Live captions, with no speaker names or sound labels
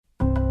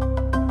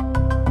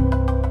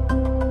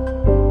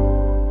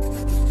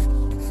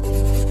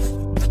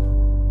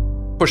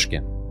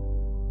Pushkin.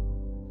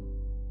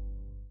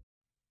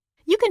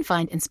 You can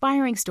find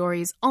inspiring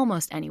stories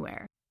almost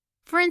anywhere.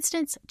 For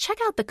instance, check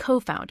out the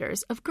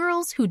co-founders of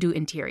Girls Who Do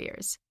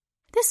Interiors.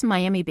 This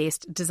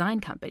Miami-based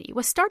design company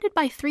was started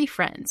by 3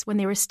 friends when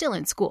they were still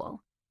in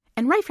school.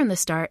 And right from the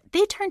start,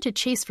 they turned to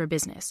Chase for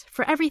Business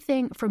for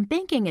everything from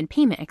banking and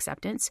payment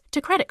acceptance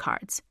to credit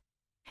cards.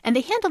 And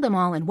they handle them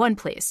all in one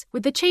place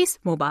with the Chase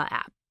mobile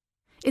app.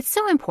 It's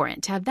so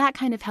important to have that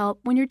kind of help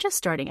when you're just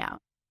starting out.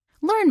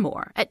 Learn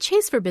more at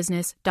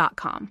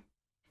chaseforbusiness.com.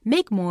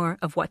 Make more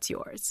of what's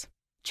yours.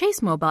 Chase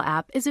mobile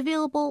app is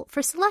available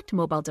for select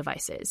mobile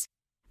devices.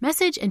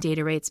 Message and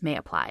data rates may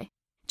apply.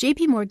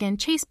 JP Morgan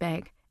Chase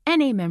Bank,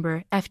 NA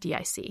member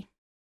FDIC.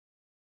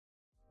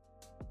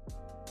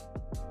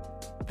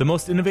 The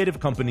most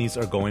innovative companies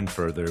are going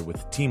further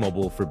with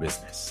T-Mobile for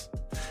Business.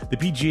 The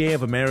PGA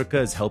of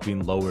America is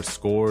helping lower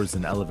scores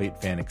and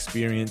elevate fan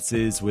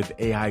experiences with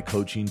AI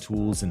coaching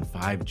tools and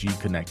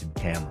 5G connected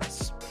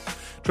cameras.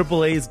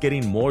 AAA is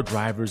getting more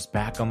drivers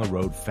back on the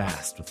road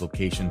fast with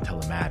location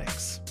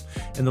telematics.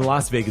 And the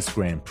Las Vegas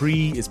Grand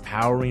Prix is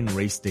powering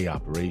race day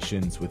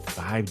operations with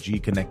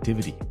 5G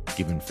connectivity,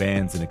 giving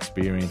fans an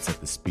experience at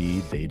the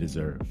speed they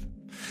deserve.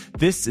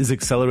 This is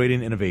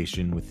accelerating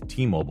innovation with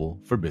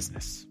T-Mobile for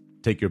Business.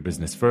 Take your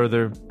business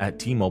further at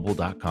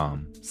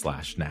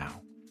T-Mobile.com/now.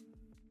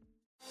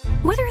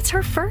 Whether it's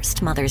her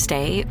first Mother's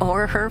Day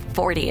or her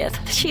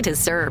 40th, she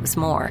deserves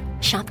more.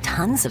 Shop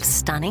tons of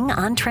stunning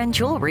on-trend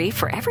jewelry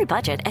for every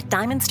budget at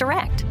Diamonds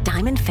Direct.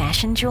 Diamond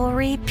fashion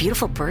jewelry,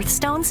 beautiful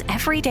birthstones,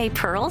 everyday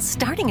pearls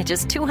starting at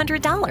just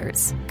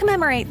 $200.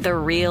 Commemorate the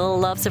real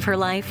loves of her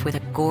life with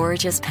a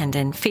gorgeous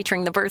pendant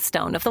featuring the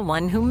birthstone of the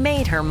one who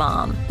made her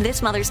mom.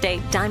 This Mother's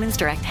Day, Diamonds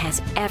Direct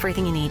has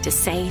everything you need to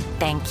say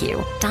thank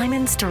you.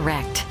 Diamonds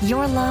Direct.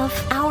 Your love,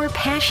 our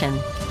passion.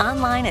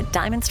 Online at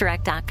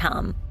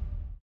diamondsdirect.com.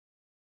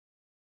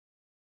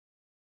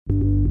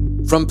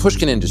 From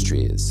Pushkin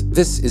Industries,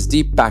 this is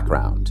Deep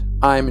Background.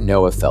 I'm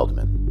Noah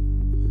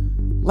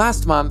Feldman.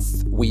 Last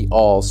month, we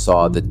all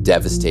saw the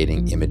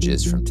devastating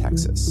images from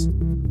Texas.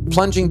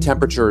 Plunging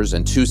temperatures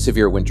and 2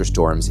 severe winter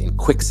storms in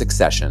quick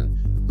succession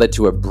led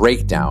to a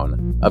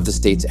breakdown of the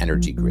state's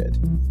energy grid.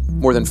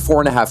 More than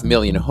 4.5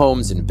 million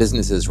homes and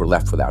businesses were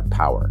left without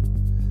power.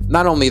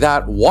 Not only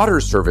that,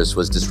 water service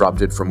was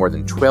disrupted for more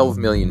than 12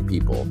 million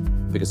people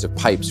because of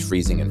pipes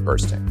freezing and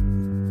bursting.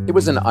 It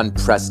was an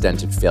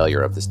unprecedented failure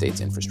of the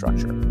state's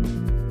infrastructure.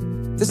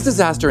 This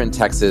disaster in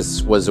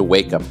Texas was a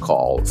wake-up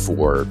call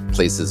for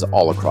places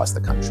all across the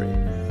country.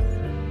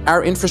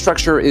 Our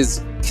infrastructure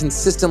is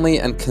consistently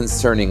and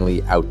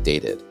concerningly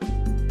outdated.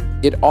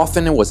 It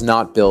often was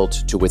not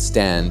built to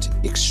withstand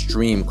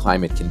extreme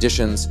climate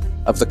conditions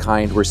of the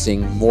kind we're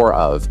seeing more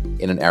of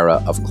in an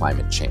era of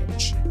climate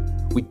change.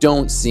 We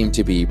don't seem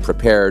to be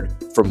prepared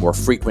for more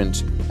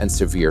frequent and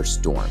severe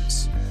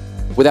storms.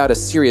 Without a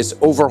serious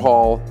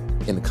overhaul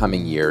in the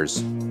coming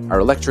years,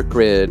 our electric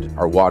grid,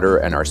 our water,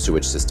 and our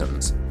sewage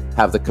systems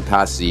have the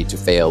capacity to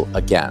fail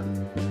again,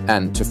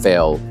 and to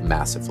fail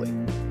massively.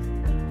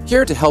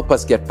 Here to help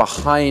us get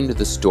behind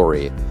the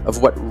story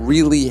of what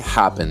really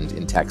happened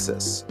in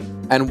Texas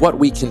and what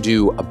we can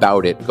do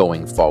about it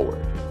going forward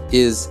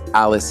is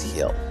Alice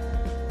Hill.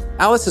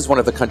 Alice is one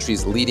of the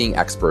country's leading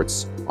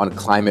experts on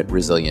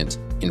climate-resilient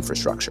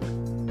infrastructure.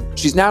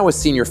 She's now a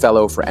senior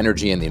fellow for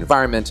energy and the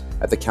environment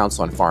at the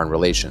Council on Foreign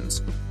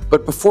Relations.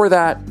 But before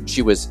that,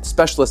 she was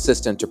special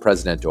assistant to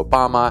President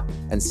Obama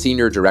and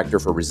senior director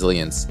for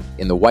resilience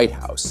in the White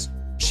House.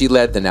 She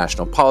led the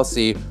national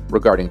policy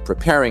regarding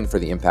preparing for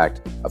the impact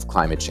of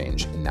climate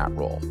change in that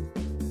role.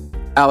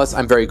 Alice,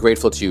 I'm very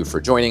grateful to you for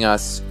joining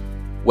us.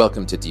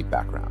 Welcome to Deep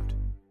Background.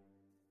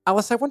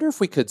 Alice, I wonder if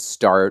we could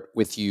start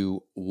with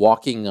you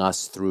walking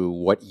us through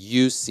what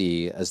you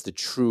see as the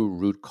true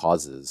root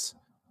causes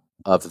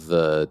of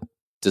the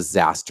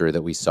disaster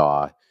that we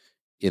saw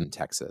in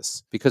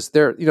Texas, because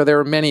there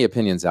are many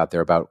opinions out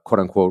there about quote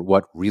unquote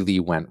what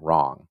really went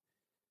wrong.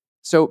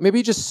 So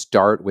maybe just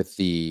start with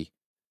the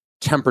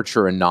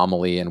temperature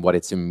anomaly and what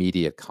its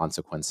immediate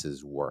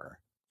consequences were.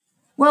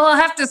 Well,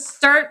 I'll have to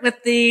start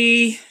with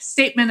the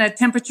statement of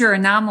temperature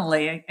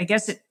anomaly. I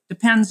guess it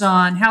depends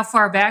on how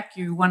far back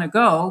you want to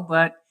go,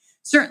 but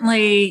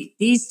certainly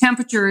these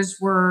temperatures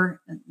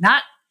were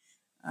not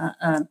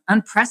an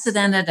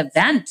unprecedented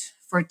event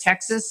for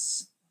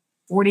Texas.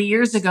 40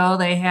 years ago,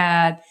 they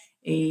had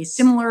a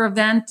similar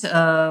event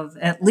of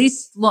at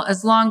least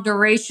as long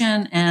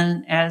duration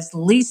and as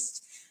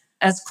least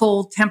as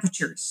cold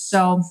temperatures.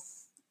 So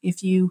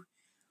if you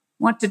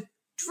want to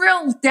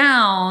drill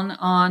down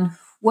on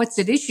what's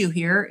at issue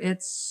here,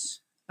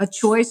 it's a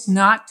choice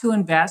not to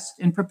invest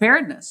in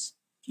preparedness.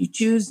 If you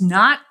choose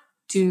not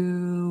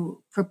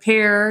to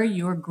prepare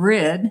your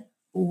grid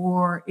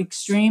for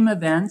extreme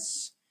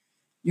events,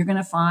 you're going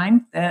to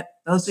find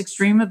that those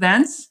extreme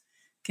events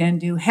can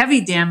do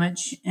heavy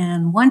damage.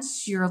 And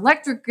once your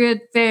electric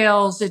grid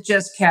fails, it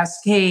just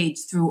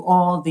cascades through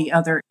all the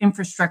other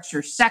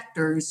infrastructure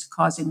sectors,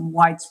 causing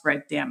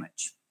widespread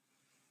damage.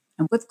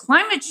 And with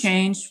climate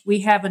change,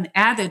 we have an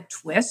added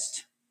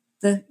twist.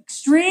 The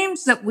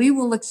extremes that we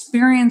will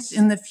experience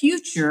in the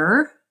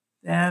future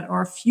that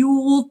are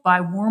fueled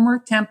by warmer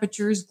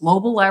temperatures,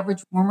 global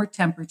average warmer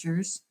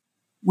temperatures,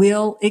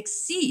 will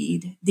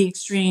exceed the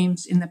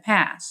extremes in the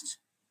past.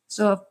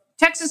 So if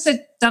Texas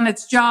had done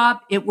its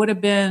job, it would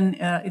have been,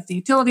 if the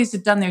utilities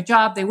had done their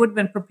job, they would have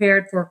been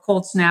prepared for a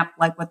cold snap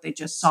like what they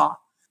just saw.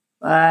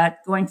 But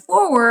going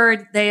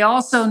forward, they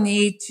also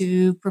need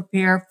to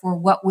prepare for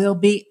what will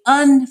be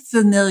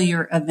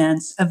unfamiliar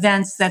events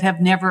that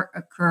have never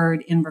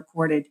occurred in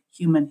recorded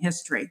human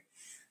history.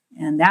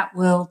 And that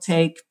will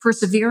take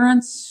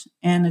perseverance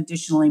and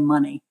additionally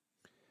money.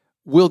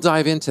 We'll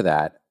dive into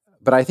that.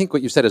 But I think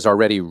what you said is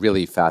already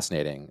really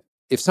fascinating.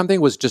 If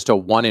something was just a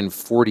 1 in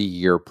 40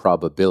 year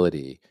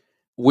probability,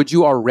 would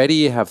you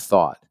already have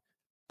thought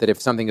that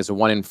if something is a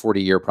 1 in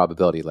 40 year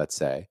probability, let's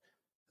say,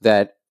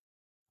 that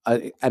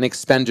an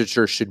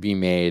expenditure should be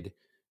made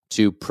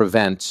to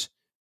prevent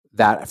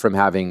that from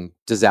having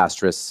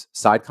disastrous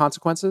side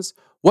consequences?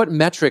 What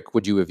metric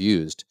would you have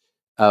used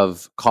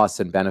of costs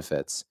and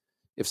benefits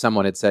if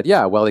someone had said,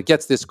 yeah, well, it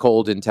gets this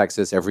cold in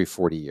Texas every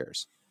 40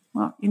 years?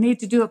 Well, you need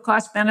to do a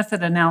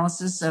cost-benefit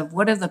analysis of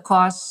what are the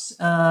costs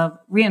of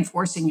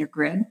reinforcing your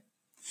grid,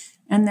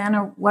 and then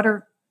what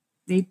are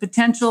the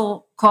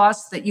potential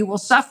costs that you will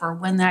suffer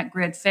when that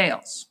grid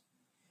fails.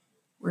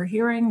 We're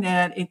hearing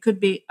that it could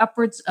be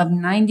upwards of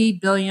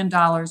 $90 billion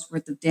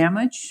worth of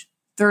damage,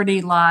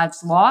 30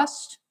 lives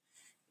lost,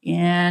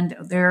 and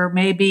there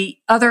may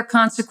be other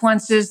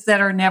consequences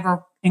that are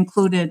never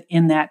included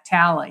in that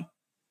tally.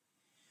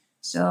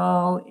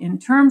 So in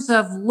terms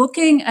of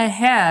looking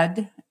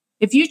ahead,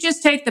 if you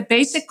just take the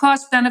basic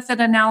cost-benefit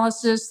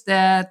analysis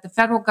that the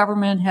federal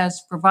government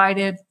has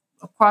provided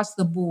across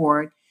the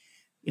board,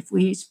 if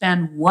we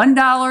spend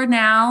 $1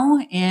 now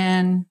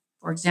in,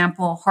 for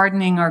example,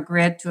 hardening our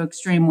grid to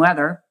extreme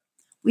weather,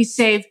 we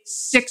save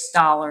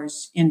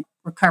 $6 in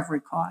recovery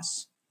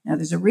costs. Now,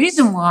 there's a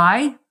reason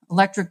why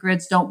electric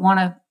grids don't want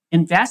to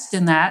invest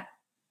in that,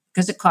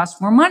 because it costs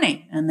more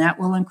money, and that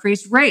will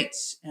increase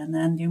rates. And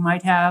then you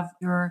might have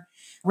your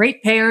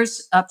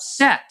ratepayers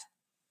upset.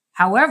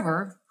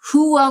 However,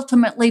 who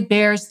ultimately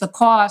bears the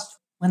cost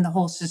when the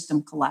whole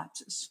system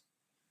collapses?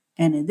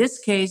 And in this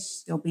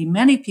case, there'll be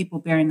many people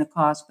bearing the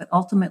cost, but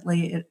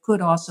ultimately it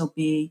could also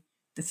be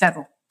the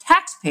federal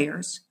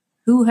taxpayers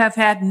who have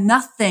had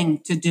nothing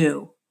to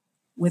do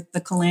with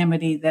the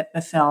calamity that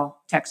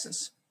befell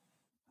Texas.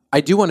 I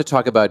do want to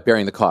talk about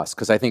bearing the cost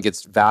because I think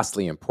it's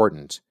vastly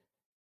important.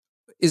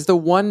 Is the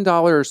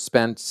 $1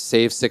 spent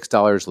save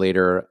 $6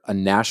 later a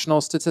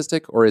national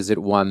statistic, or is it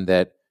one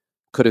that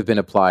could have been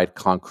applied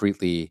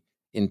concretely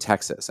in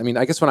Texas? I mean,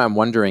 I guess what I'm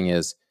wondering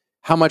is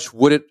how much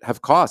would it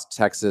have cost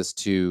Texas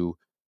to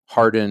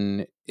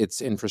harden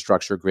its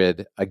infrastructure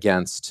grid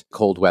against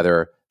cold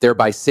weather,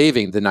 thereby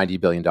saving the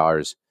 $90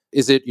 billion?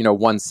 Is it,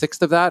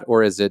 1/6 of that,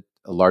 or is it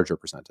a larger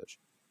percentage?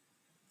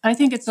 I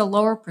think it's a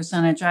lower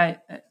percentage.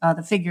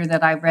 The figure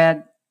that I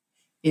read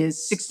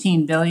is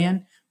 16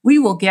 billion. We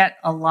will get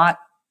a lot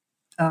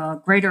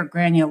greater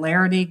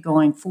granularity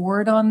going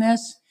forward on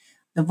this.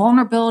 The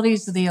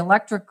vulnerabilities of the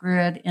electric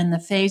grid in the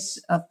face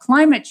of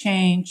climate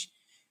change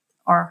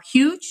are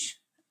huge.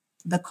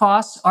 The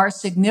costs are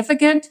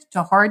significant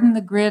to harden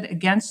the grid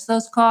against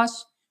those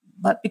costs.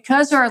 But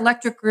because our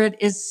electric grid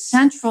is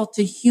central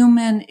to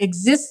human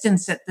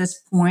existence at this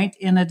point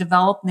in a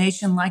developed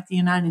nation like the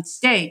United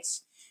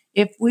States,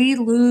 if we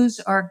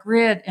lose our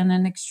grid in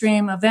an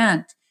extreme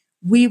event,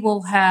 we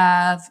will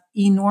have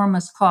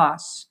enormous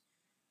costs.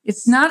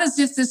 It's not as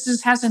if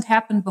hasn't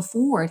happened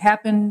before. It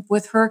happened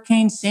with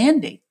Hurricane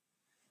Sandy.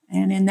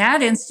 And in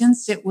that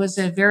instance, it was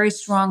a very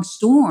strong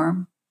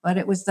storm, but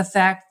it was the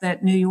fact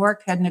that New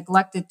York had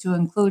neglected to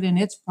include in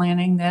its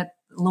planning that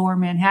Lower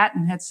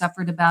Manhattan had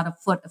suffered about a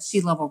foot of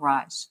sea level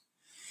rise.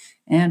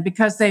 And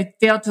because they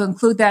failed to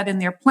include that in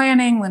their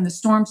planning, when the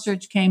storm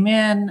surge came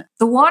in,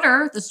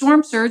 the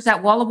storm surge,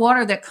 that wall of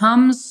water that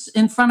comes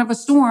in front of a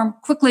storm,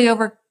 quickly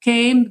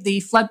overcame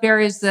the flood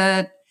barriers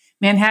that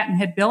Manhattan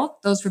had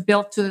built. Those were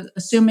built to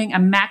assuming a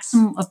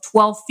maximum of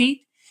 12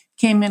 feet,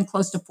 came in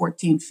close to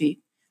 14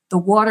 feet. The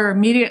water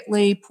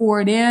immediately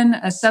poured in,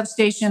 a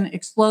substation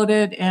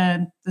exploded,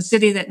 and the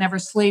city that never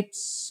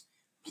sleeps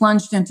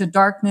plunged into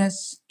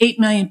darkness. 8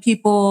 million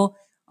people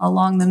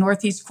along the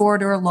Northeast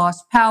Corridor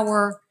lost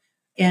power,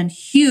 and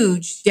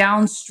huge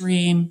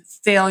downstream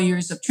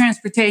failures of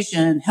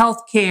transportation,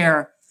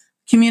 healthcare,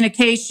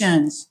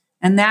 communications,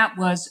 and that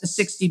was a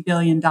 $60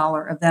 billion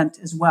event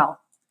as well.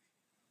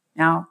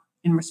 Now,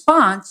 in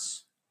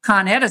response,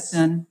 Con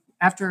Edison,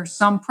 after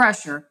some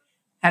pressure,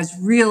 has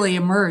really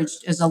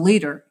emerged as a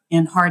leader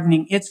in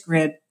hardening its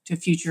grid to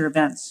future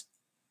events.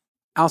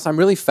 Alice, I'm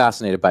really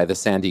fascinated by the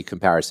Sandy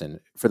comparison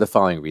for the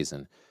following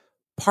reason.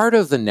 Part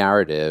of the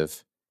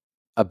narrative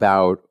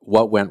about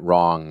what went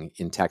wrong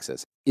in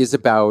Texas is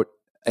about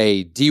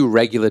a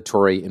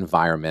deregulatory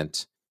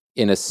environment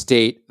in a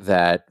state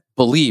that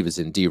believes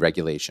in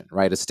deregulation,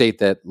 right? A state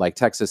that, like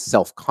Texas,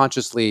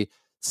 self-consciously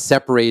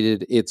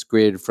separated its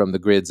grid from the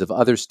grids of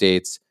other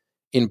states,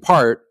 in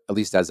part, at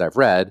least as I've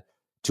read,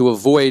 to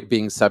avoid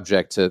being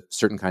subject to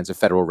certain kinds of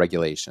federal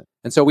regulation.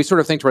 And so we sort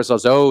of think to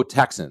ourselves, oh,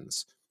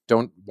 Texans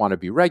don't want to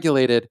be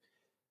regulated.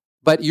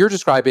 But you're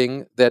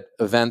describing that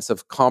events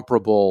of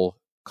comparable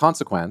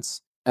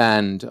consequence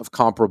and of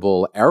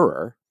comparable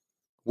error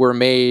were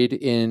made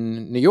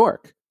in New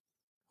York,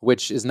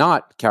 which is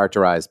not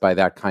characterized by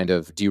that kind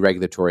of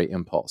deregulatory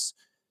impulse.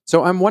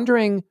 So I'm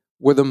wondering,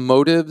 were the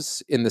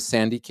motives in the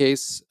Sandy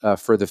case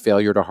for the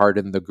failure to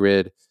harden the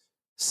grid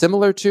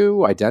similar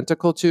to,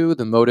 identical to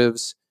the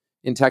motives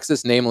in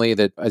Texas? Namely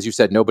that, as you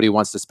said, nobody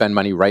wants to spend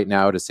money right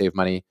now to save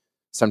money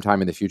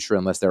sometime in the future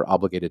unless they're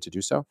obligated to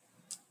do so?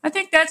 I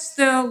think that's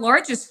the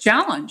largest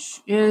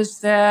challenge,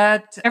 is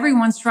that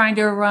everyone's trying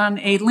to run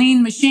a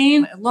lean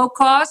machine at low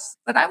cost.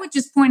 But I would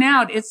just point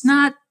out, it's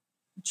not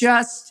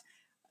just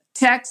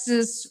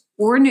Texas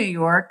or New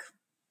York.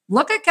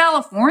 Look at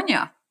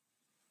California.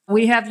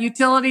 We have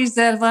utilities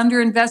that have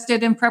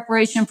underinvested in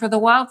preparation for the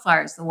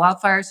wildfires. The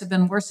wildfires have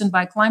been worsened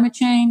by climate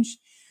change.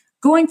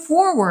 Going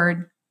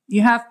forward,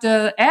 you have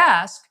to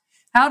ask,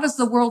 how does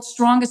the world's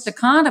strongest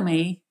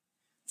economy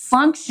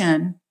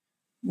function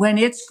when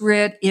its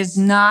grid is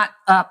not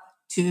up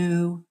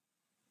to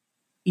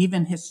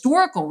even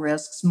historical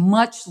risks,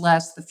 much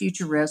less the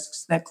future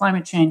risks that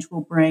climate change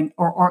will bring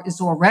or is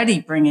already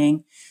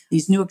bringing,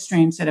 these new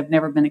extremes that have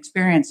never been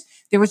experienced?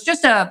 There was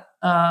just a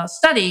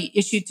study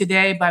issued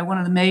today by one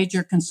of the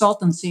major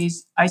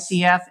consultancies,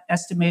 ICF,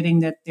 estimating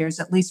that there's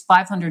at least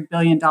 $500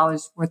 billion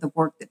worth of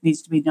work that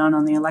needs to be done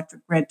on the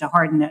electric grid to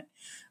harden it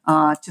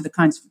to the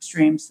kinds of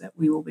extremes that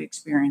we will be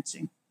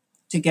experiencing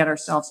to get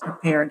ourselves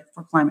prepared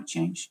for climate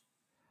change.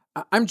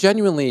 I'm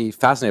genuinely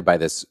fascinated by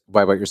this,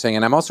 by what you're saying,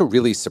 and I'm also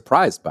really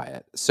surprised by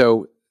it.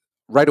 So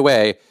right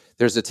away,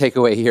 there's a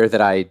takeaway here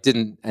that I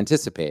didn't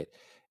anticipate.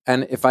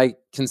 And if I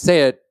can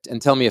say it and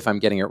tell me if I'm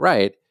getting it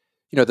right,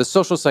 the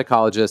social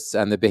psychologists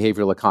and the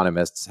behavioral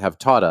economists have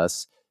taught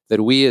us that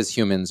we as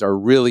humans are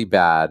really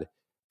bad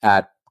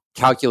at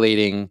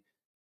calculating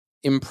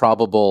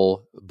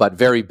improbable but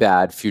very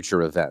bad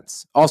future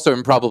events. Also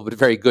improbable but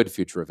very good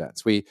future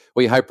events. We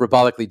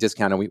hyperbolically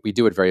discount and we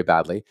do it very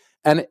badly.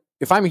 And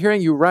if I'm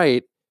hearing you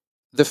right,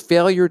 the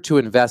failure to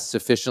invest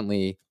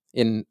sufficiently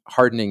in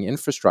hardening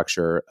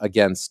infrastructure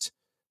against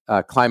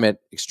climate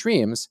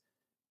extremes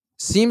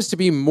seems to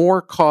be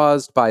more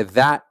caused by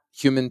that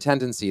human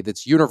tendency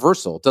that's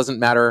universal. Doesn't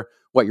matter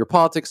what your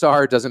politics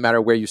are, doesn't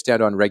matter where you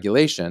stand on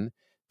regulation,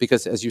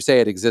 because as you say,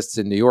 it exists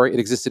in New York. It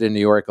existed in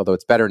New York, although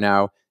it's better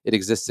now. It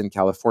exists in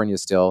California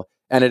still,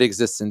 and it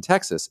exists in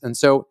Texas. And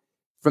so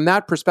from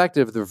that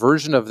perspective, the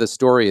version of the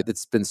story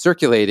that's been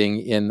circulating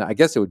in, I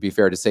guess it would be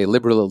fair to say,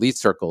 liberal elite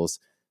circles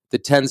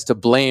that tends to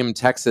blame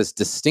Texas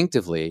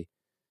distinctively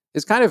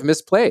is kind of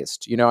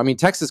misplaced.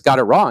 Texas got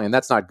it wrong, and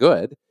that's not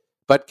good.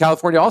 But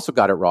California also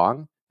got it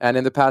wrong. And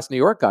in the past, New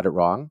York got it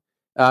wrong.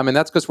 And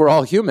that's because we're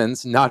all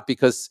humans, not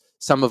because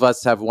some of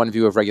us have one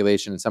view of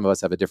regulation and some of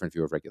us have a different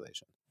view of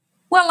regulation.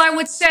 Well, I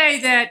would say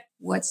that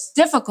what's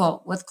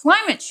difficult with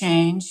climate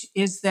change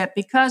is that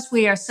because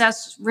we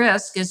assess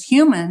risk as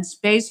humans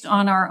based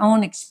on our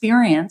own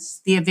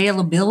experience, the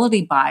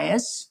availability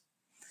bias,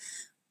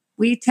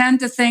 we tend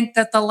to think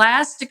that the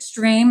last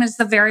extreme is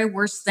the very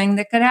worst thing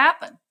that could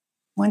happen.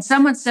 When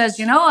someone says,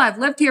 I've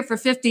lived here for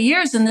 50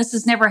 years and this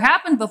has never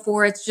happened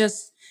before, it's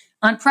just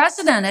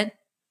unprecedented,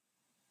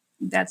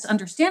 that's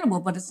understandable,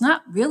 but it's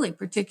not really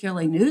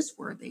particularly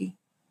newsworthy.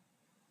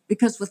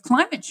 Because with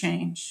climate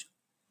change,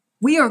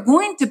 we are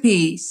going to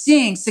be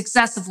seeing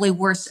successively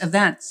worse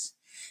events.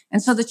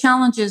 And so the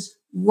challenge is,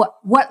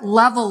 what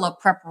level of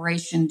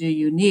preparation do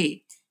you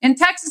need? In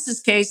Texas's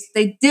case,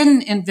 they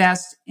didn't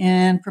invest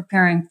in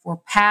preparing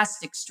for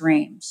past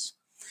extremes.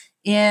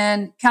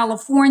 In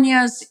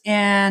California's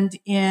and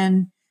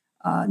in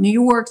New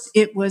York's,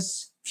 it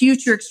was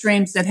future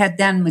extremes that had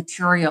then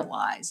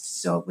materialized.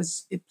 So it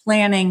was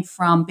planning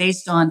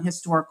based on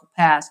historical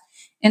past.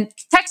 In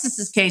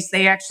Texas's case,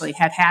 they actually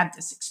had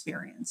this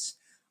experience.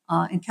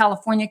 In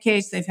California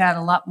case, they've had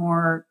a lot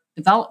more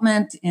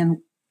development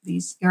in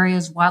these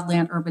areas,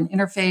 wildland-urban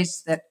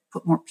interface, that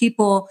put more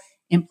people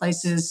in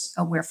places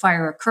where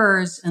fire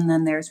occurs, and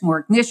then there's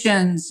more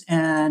ignitions,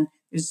 and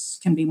there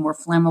can be more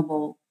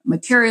flammable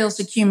materials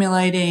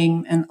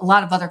accumulating, and a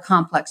lot of other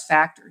complex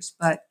factors.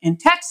 But in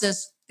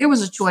Texas, there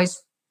was a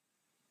choice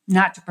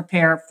not to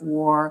prepare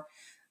for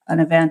an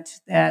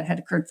event that had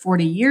occurred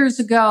 40 years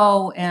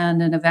ago,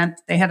 and an event,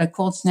 they had a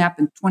cold snap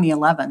in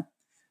 2011.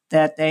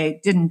 That they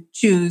didn't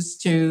choose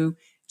to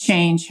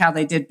change how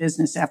they did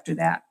business after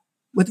that.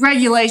 With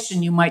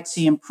regulation, you might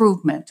see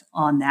improvement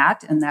on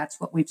that, and that's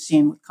what we've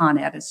seen with Con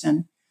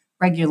Edison.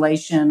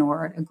 Regulation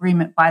or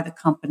agreement by the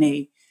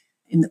company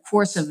in the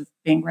course of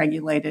being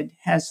regulated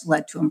has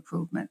led to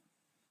improvement.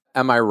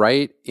 Am I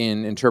right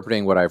in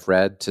interpreting what I've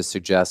read to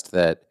suggest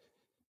that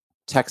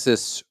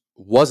Texas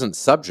wasn't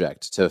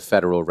subject to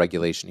federal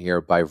regulation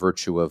here by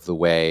virtue of the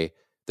way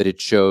that it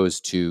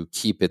chose to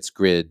keep its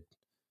grid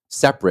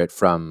separate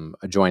from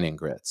adjoining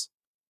grids?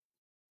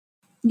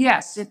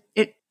 Yes,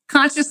 it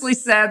consciously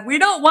said, we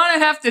don't want to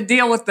have to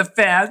deal with the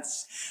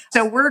feds.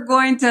 So we're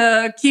going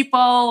to keep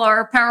all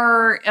our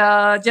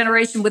power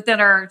generation within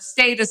our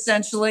state,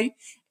 essentially.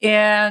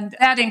 And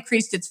that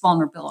increased its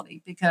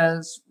vulnerability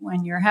because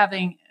when you're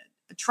having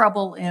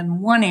trouble in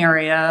one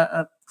area,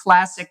 a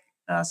classic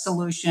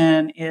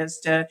solution is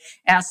to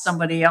ask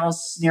somebody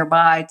else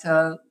nearby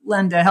to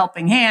lend a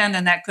helping hand.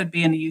 And that could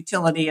be in a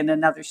utility in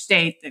another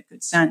state that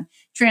could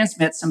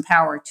transmit some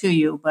power to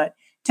you. But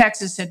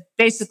Texas had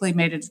basically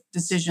made a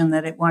decision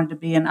that it wanted to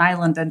be an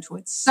island unto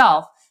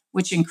itself,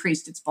 which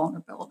increased its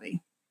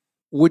vulnerability.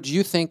 Would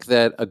you think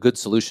that a good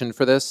solution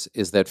for this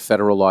is that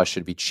federal law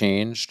should be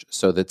changed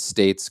so that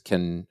states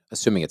can,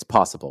 assuming it's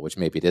possible, which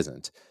maybe it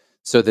isn't,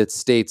 so that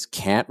states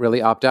can't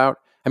really opt out?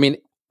 I mean,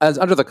 as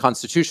under the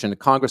Constitution,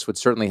 Congress would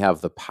certainly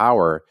have the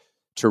power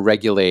to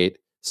regulate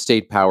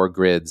state power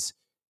grids,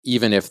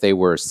 even if they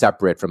were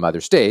separate from other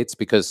states,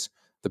 because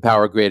the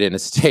power grid in a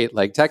state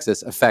like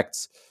Texas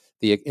affects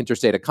the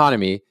interstate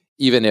economy,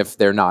 even if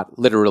they're not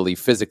literally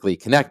physically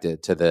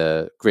connected to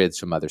the grids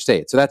from other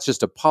states. So that's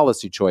just a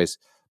policy choice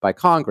by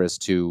Congress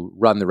to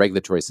run the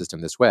regulatory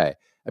system this way.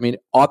 I mean,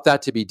 ought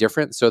that to be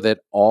different so that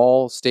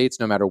all states,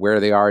 no matter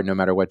where they are, no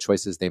matter what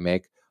choices they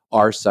make,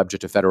 are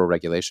subject to federal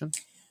regulation?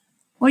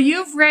 Well,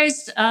 you've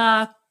raised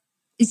an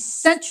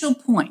essential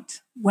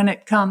point when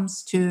it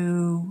comes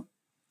to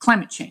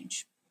climate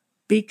change,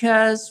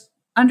 because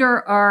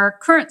under our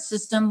current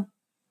system,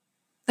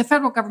 the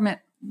federal government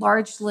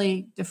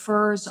largely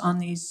defers on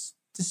these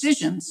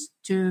decisions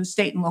to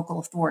state and local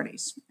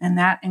authorities. And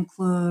that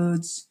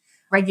includes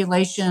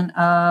regulation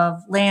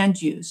of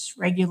land use,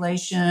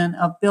 regulation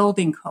of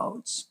building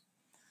codes.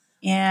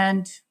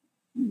 And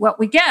what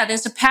we get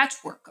is a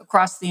patchwork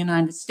across the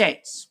United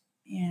States.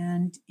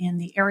 And in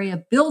the area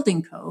of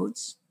building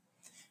codes,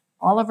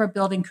 all of our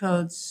building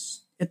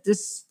codes at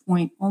this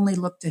point only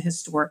look to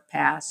historic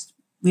past.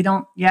 We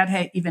don't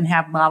yet even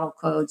have model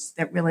codes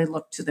that really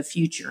look to the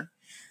future.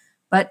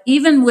 But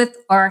even with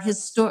our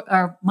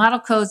model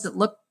codes that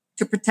look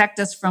to protect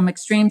us from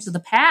extremes of the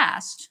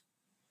past,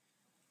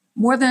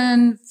 more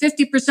than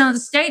 50% of the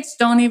states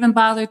don't even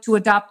bother to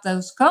adopt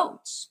those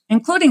codes,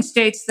 including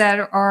states that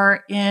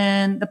are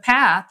in the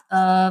path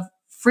of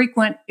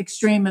frequent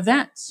extreme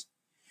events.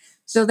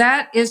 So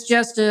that is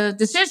just a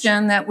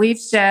decision that we've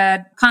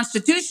said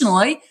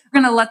constitutionally,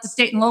 we're going to let the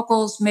state and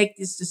locals make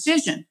this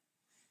decision.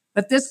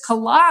 But this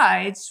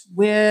collides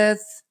with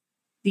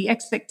the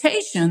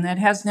expectation that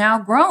has now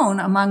grown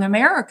among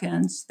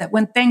Americans that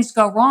when things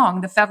go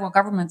wrong, the federal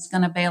government's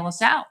going to bail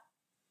us out.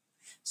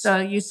 So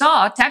you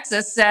saw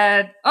Texas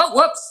said, oh,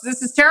 whoops,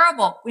 this is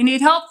terrible. We need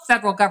help,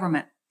 federal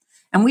government.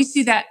 And we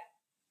see that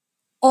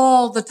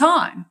all the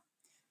time.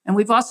 And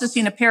we've also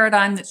seen a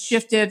paradigm that's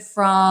shifted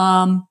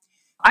from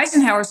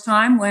Eisenhower's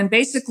time, when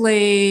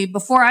basically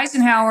before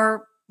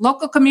Eisenhower,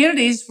 local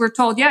communities were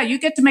told, yeah, you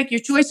get to make your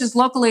choices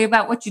locally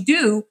about what you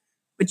do,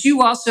 but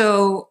you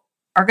also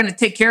are going to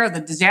take care of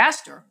the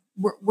disaster.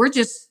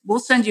 We'll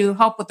send you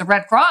help with the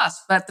Red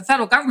Cross, but the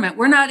federal government,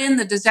 we're not in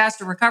the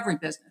disaster recovery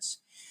business.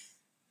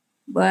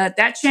 But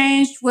that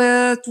changed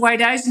with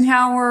Dwight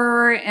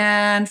Eisenhower,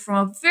 and from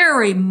a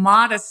very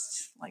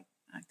modest,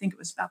 I think it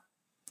was about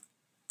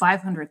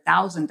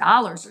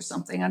 $500,000 or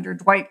something under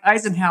Dwight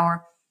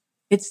Eisenhower,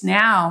 it's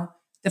now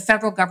the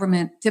federal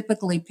government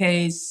typically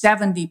pays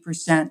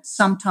 70%,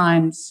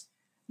 sometimes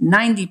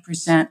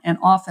 90%, and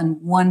often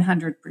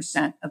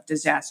 100% of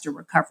disaster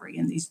recovery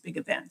in these big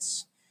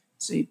events.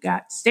 So you've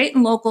got state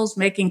and locals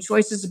making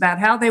choices about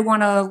how they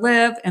want to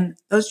live, and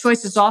those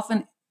choices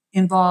often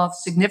involve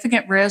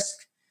significant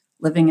risk,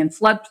 living in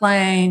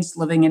floodplains,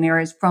 living in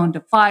areas prone to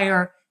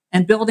fire,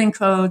 and building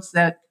codes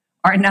that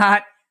are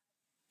not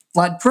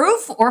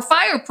flood-proof or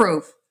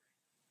fire-proof.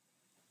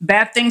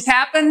 Bad things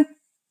happen,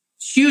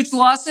 huge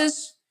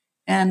losses,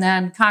 and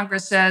then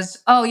Congress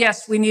says, oh,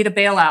 yes, we need a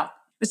bailout.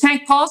 It was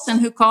Hank Paulson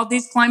who called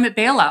these climate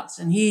bailouts,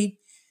 and he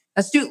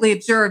astutely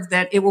observed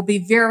that it will be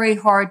very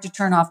hard to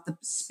turn off the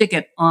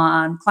spigot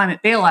on climate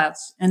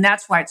bailouts, and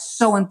that's why it's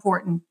so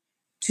important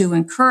to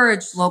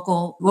encourage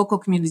local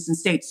communities and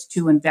states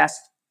to invest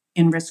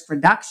in risk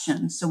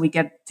reduction so we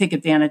take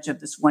advantage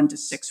of this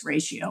 1-to-6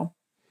 ratio.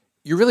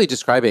 You're really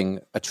describing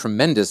a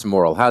tremendous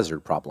moral hazard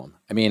problem.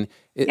 I mean,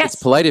 It's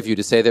polite of you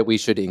to say that we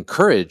should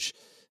encourage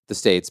the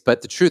states,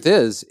 but the truth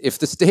is, if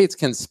the states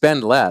can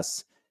spend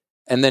less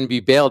and then be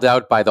bailed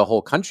out by the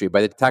whole country,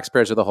 by the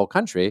taxpayers of the whole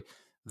country,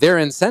 their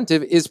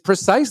incentive is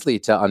precisely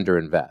to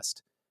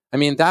underinvest. I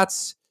mean,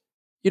 that's,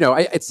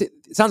 it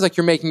sounds like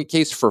you're making a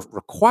case for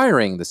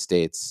requiring the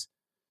states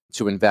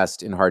to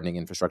invest in hardening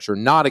infrastructure,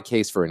 not a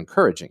case for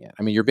encouraging it.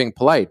 I mean, you're being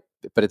polite,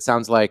 but it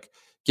sounds like,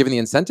 given the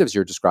incentives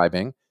you're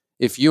describing,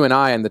 if you and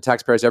I and the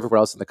taxpayers everywhere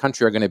else in the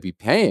country are going to be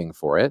paying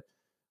for it,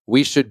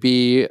 we should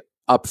be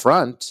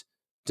upfront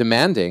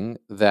demanding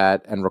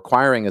that and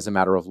requiring as a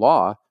matter of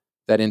law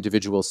that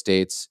individual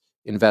states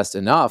invest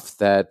enough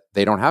that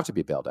they don't have to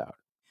be bailed out.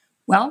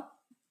 Well,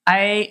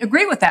 I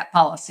agree with that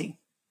policy,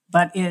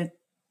 but it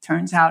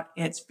turns out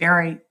it's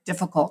very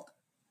difficult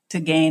to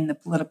gain the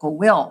political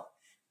will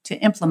to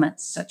implement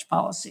such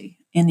policy.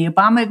 In the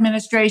Obama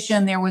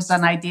administration, there was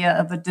an idea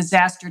of a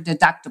disaster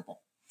deductible.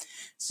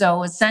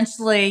 So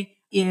essentially,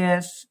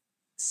 if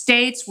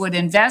states would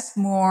invest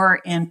more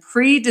in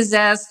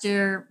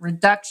pre-disaster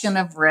reduction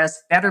of risk,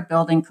 better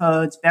building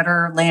codes,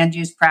 better land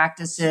use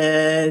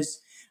practices,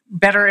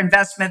 better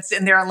investments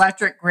in their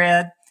electric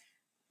grid,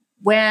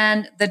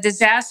 when the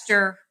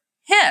disaster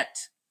hit,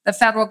 the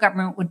federal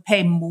government would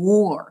pay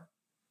more,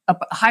 a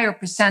higher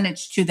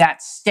percentage to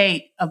that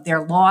state of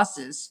their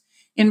losses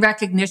in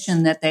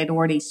recognition that they'd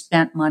already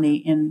spent money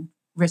in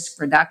risk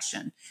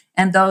reduction.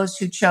 And those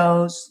who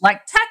chose,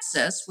 like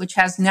Texas, which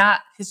has not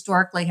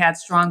historically had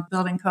strong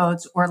building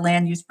codes or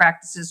land use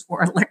practices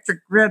or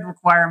electric grid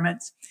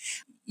requirements,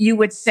 you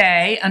would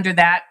say under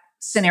that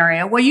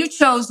scenario, well, you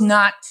chose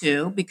not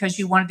to because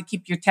you wanted to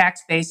keep your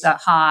tax base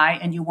high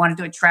and you wanted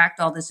to attract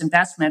all this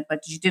investment,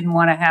 but you didn't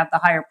want to have the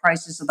higher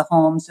prices of the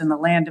homes and the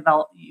land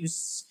development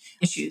use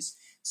issues.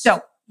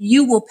 So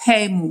you will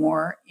pay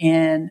more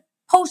in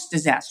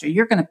post-disaster.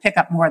 You're going to pick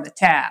up more of the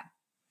tab.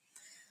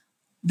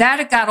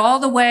 That it got all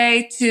the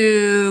way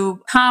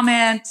to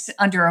comment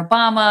under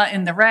Obama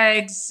in the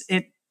regs.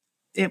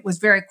 It was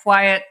very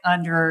quiet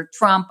under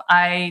Trump.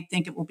 I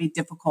think it will be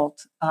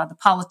difficult. The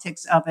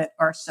politics of it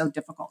are so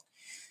difficult.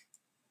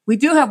 We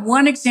do have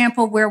one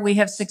example where we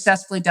have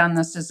successfully done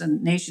this as a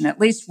nation, at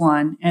least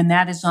one, and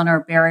that is on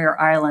our barrier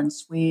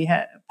islands. We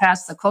had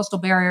passed the Coastal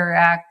Barrier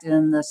Act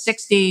in the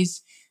 60s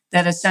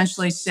that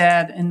essentially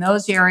said in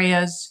those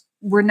areas,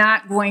 we're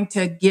not going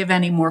to give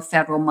any more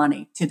federal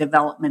money to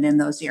development in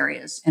those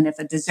areas. And if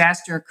a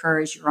disaster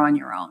occurs, you're on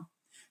your own.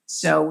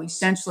 So we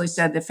essentially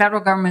said the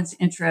federal government's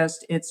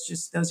interest, it's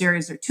just those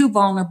areas are too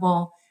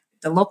vulnerable.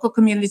 The local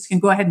communities can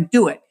go ahead and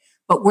do it,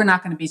 but we're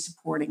not going to be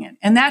supporting it.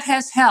 And that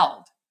has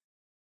held.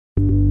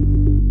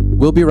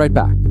 We'll be right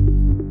back.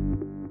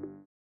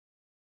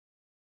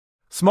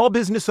 Small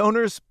business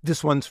owners,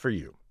 this one's for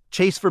you.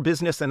 Chase for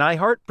Business and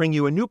iHeart bring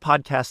you a new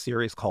podcast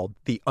series called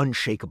The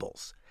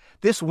Unshakables.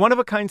 This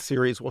one-of-a-kind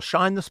series will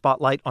shine the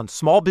spotlight on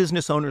small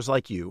business owners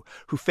like you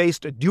who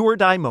faced a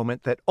do-or-die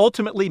moment that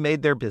ultimately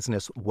made their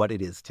business what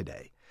it is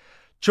today.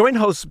 Join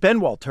hosts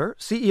Ben Walter,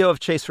 CEO of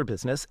Chase for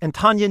Business, and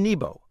Tanya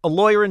Nebo, a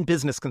lawyer and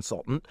business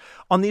consultant,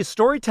 on these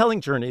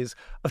storytelling journeys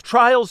of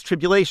trials,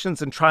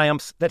 tribulations, and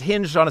triumphs that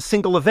hinged on a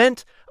single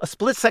event, a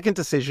split-second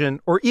decision,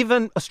 or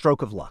even a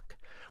stroke of luck.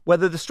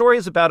 Whether the story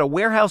is about a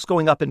warehouse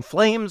going up in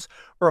flames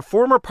or a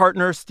former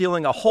partner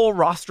stealing a whole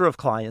roster of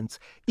clients,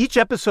 each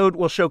episode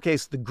will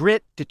showcase the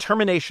grit,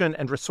 determination,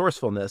 and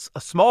resourcefulness a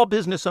small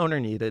business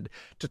owner needed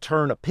to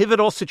turn a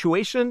pivotal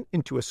situation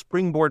into a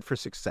springboard for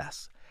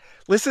success.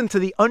 Listen to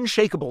The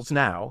Unshakables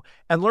now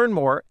and learn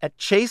more at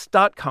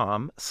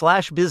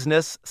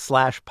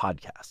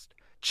chase.com/business/podcast.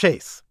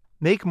 Chase.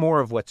 Make more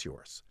of what's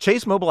yours.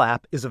 Chase mobile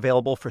app is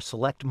available for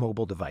select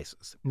mobile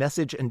devices.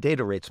 Message and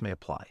data rates may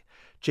apply.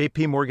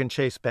 J.P. Morgan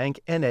Chase Bank,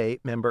 N.A.,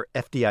 member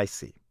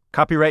FDIC.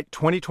 Copyright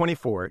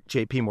 2024,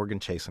 J.P. Morgan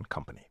Chase &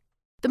 Company.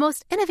 The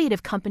most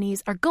innovative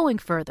companies are going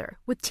further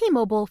with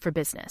T-Mobile for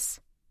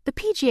Business. The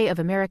PGA of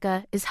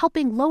America is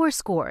helping lower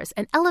scores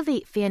and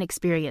elevate fan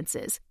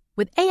experiences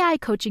with AI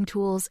coaching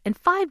tools and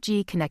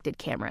 5G connected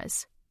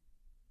cameras.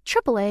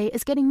 AAA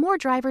is getting more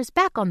drivers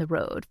back on the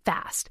road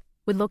fast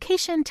with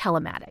location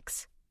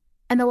telematics.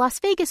 And the Las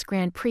Vegas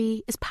Grand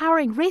Prix is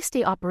powering race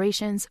day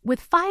operations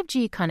with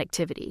 5G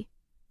connectivity,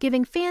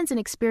 giving fans an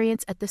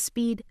experience at the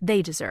speed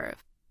they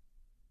deserve.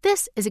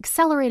 This is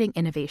accelerating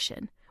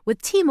innovation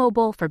with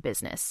T-Mobile for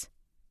Business.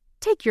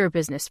 Take your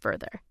business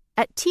further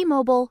at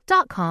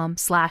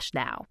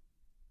T-Mobile.com/now.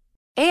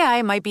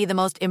 AI might be the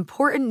most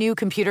important new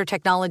computer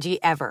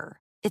technology ever.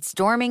 It's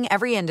storming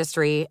every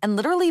industry, and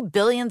literally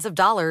billions of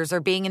dollars are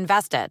being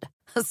invested.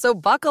 So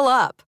buckle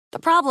up. The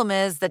problem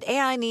is that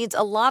AI needs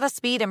a lot of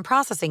speed and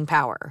processing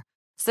power.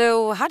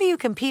 So how do you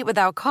compete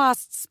without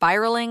costs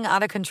spiraling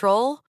out of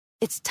control?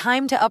 It's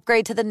time to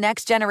upgrade to the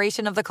next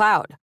generation of the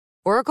cloud,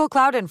 Oracle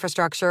Cloud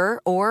Infrastructure,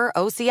 or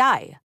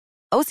OCI.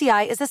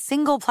 OCI is a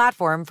single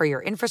platform for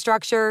your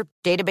infrastructure,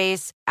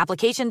 database,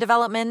 application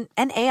development,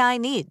 and AI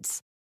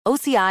needs.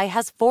 OCI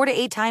has 4 to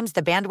 8 times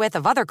the bandwidth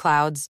of other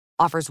clouds,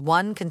 offers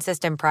one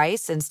consistent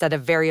price instead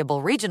of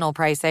variable regional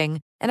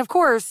pricing, and of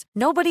course,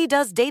 nobody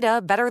does data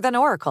better than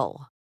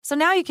Oracle. So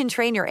now you can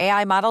train your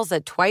AI models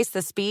at twice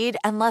the speed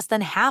and less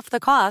than half the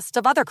cost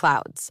of other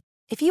clouds.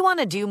 If you want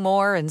to do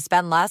more and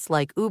spend less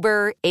like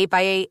Uber,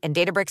 8x8, and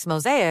Databricks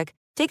Mosaic,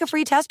 take a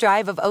free test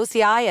drive of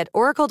OCI at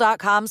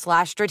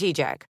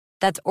oracle.com/strategic.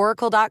 That's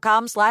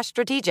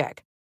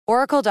oracle.com/strategic.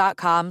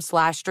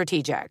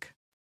 Oracle.com/strategic.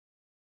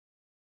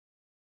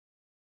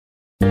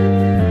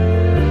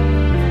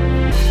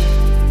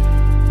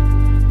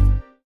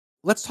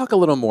 Let's talk a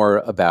little more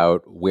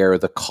about where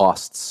the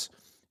costs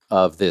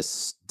of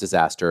this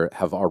disaster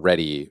have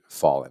already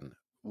fallen.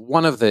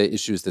 One of the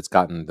issues that's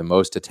gotten the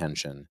most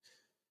attention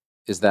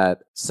is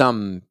that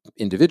some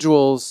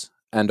individuals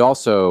and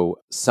also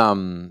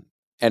some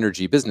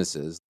energy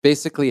businesses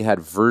basically had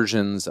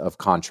versions of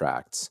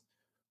contracts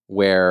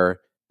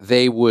where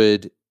they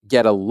would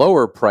get a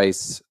lower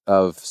price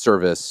of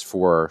service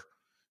for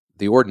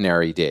the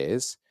ordinary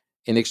days,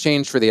 in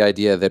exchange for the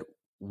idea that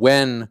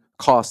when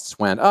costs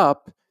went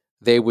up,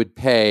 they would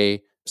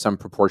pay some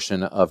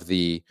proportion of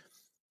the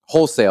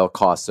wholesale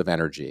costs of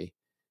energy,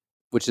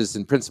 which is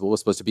in principle was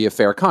supposed to be a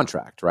fair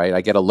contract, right?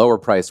 I get a lower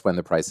price when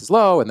the price is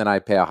low, and then I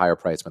pay a higher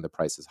price when the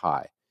price is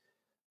high.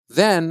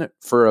 Then,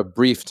 for a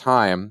brief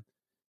time,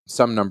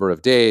 some number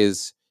of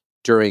days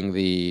during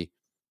the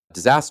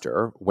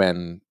disaster,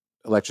 when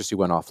electricity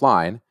went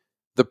offline,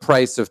 the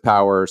price of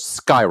power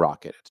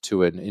skyrocketed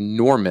to an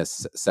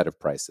enormous set of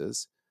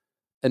prices,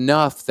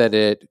 enough that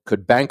it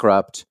could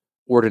bankrupt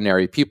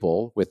ordinary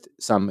people with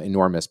some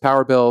enormous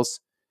power bills.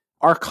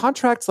 Are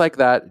contracts like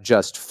that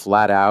just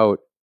flat out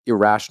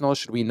irrational?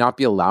 Should we not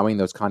be allowing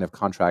those kind of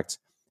contracts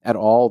at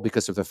all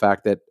because of the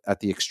fact that at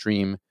the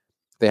extreme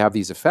they have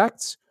these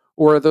effects?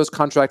 Or are those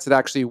contracts that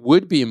actually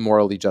would be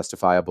morally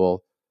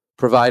justifiable,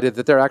 provided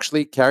that they're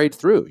actually carried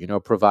through,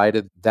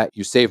 provided that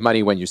you save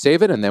money when you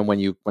save it, and then when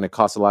it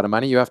costs a lot of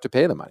money, you have to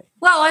pay the money?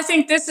 Well, I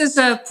think this is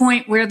a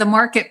point where the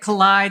market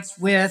collides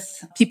with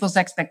people's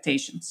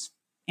expectations.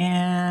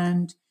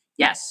 And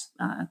yes,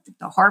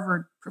 the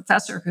Harvard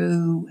professor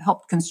who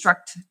helped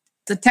construct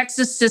the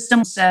Texas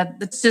system said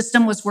the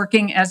system was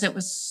working as it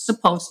was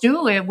supposed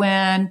to.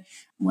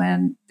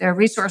 When their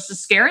resource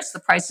is scarce, the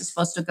price is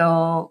supposed to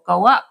go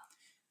up.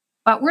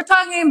 But we're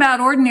talking about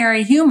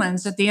ordinary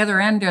humans at the other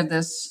end of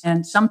this,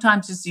 and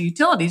sometimes it's the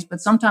utilities, but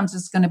sometimes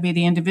it's going to be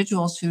the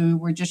individuals who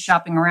were just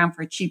shopping around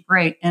for a cheap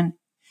rate. And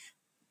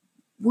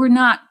we're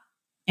not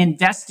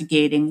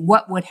investigating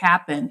what would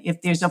happen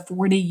if there's a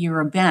 40-year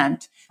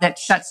event that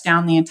shuts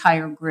down the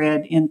entire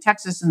grid in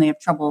Texas and they have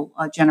trouble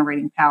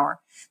generating power.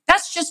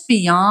 That's just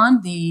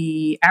beyond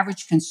the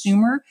average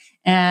consumer.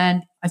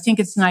 And I think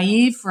it's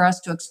naive for us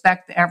to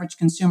expect the average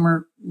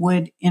consumer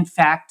would, in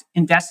fact,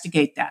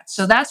 investigate that.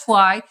 So that's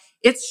why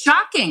it's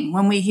shocking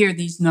when we hear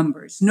these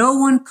numbers. No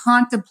one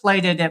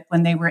contemplated it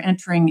when they were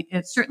entering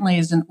it, certainly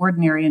as an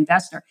ordinary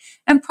investor.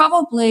 And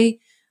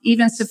probably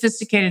even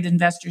sophisticated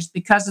investors,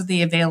 because of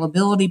the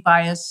availability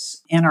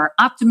bias and our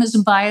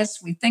optimism bias,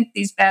 we think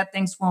these bad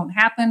things won't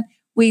happen.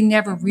 We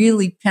never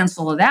really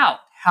pencil it out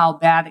how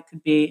bad it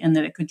could be and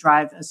that it could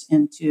drive us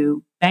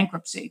into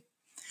bankruptcy.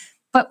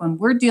 But when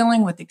we're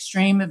dealing with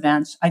extreme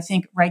events, I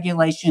think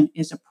regulation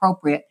is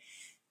appropriate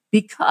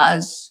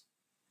because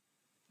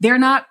they're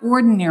not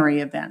ordinary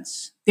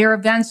events. They're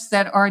events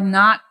that are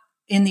not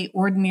in the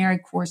ordinary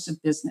course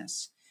of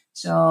business.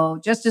 So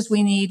just as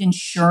we need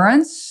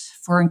insurance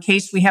for in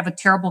case we have a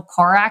terrible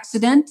car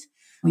accident,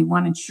 we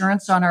want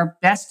insurance on our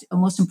best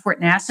and most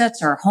important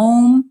assets, our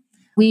home.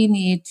 We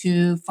need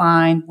to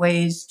find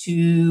ways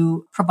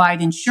to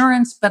provide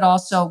insurance, but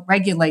also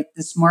regulate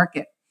this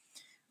market.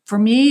 For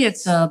me,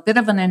 it's a bit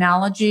of an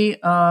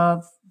analogy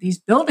of these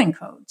building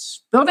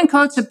codes. Building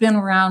codes have been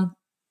around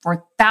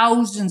for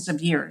thousands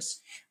of years.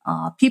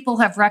 People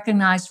have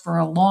recognized for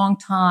a long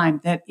time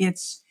that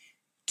it's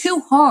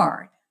too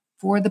hard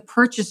for the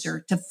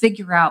purchaser to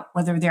figure out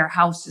whether their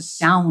house is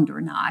sound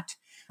or not.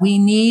 We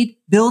need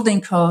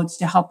building codes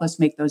to help us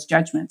make those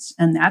judgments.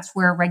 And that's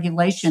where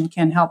regulation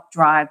can help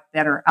drive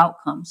better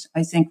outcomes.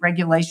 I think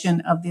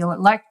regulation of the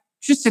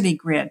electricity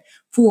grid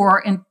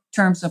in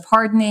terms of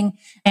hardening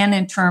and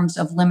in terms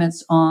of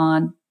limits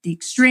on the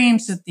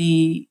extremes of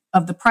the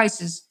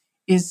prices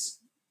is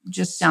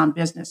just sound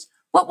business.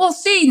 What we'll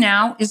see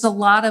now is a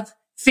lot of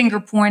finger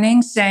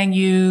pointing, saying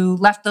you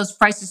left those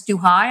prices too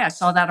high. I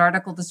saw that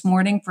article this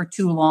morning, for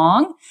too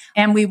long.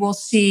 And we will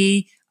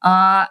see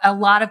a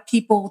lot of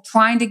people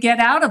trying to get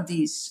out of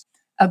these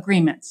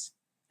agreements.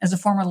 As a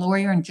former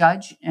lawyer and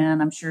judge,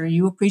 and I'm sure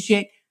you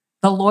appreciate,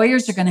 the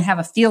lawyers are going to have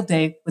a field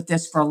day with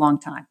this for a long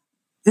time.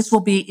 This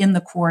will be in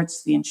the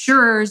courts, the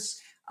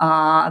insurers,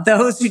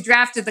 those who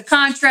drafted the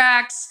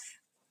contracts.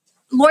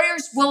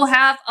 Lawyers will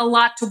have a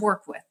lot to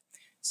work with.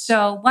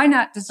 So why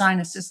not design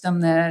a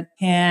system that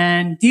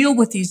can deal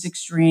with these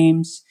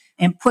extremes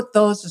and put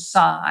those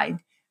aside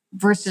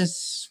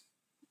versus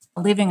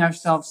leaving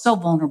ourselves so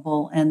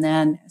vulnerable and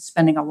then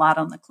spending a lot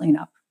on the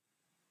cleanup?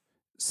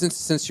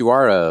 Since you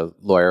are a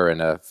lawyer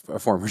and a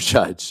former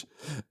judge,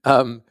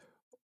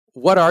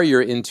 what are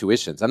your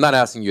intuitions? I'm not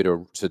asking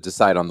you to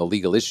decide on the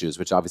legal issues,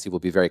 which obviously will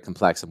be very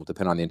complex and will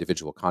depend on the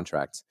individual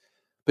contracts.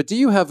 But do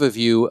you have a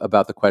view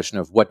about the question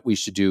of what we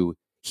should do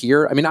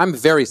here? I mean, I'm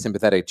very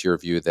sympathetic to your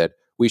view that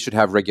we should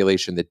have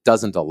regulation that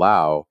doesn't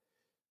allow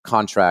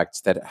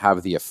contracts that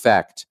have the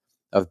effect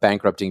of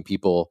bankrupting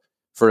people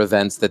for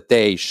events that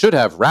they should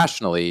have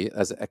rationally,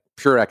 as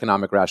pure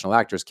economic rational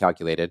actors,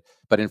 calculated,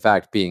 but in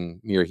fact,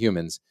 being mere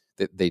humans,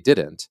 that they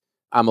didn't.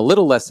 I'm a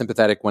little less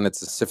sympathetic when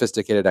it's a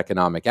sophisticated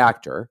economic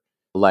actor,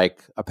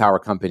 like a power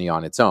company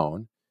on its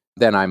own.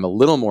 Then I'm a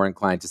little more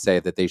inclined to say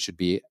that they should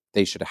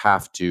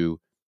have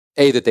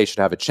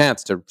a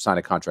chance to sign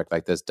a contract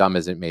like this, dumb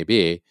as it may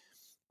be,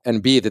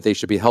 and B, that they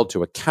should be held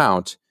to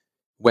account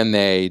when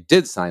they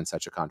did sign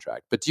such a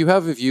contract. But do you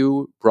have a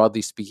view,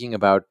 broadly speaking,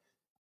 about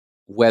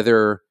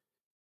whether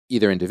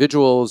either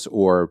individuals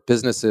or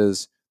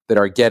businesses that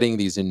are getting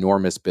these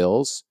enormous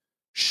bills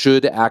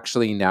should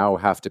actually now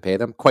have to pay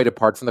them, quite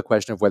apart from the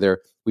question of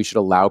whether we should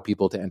allow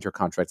people to enter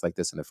contracts like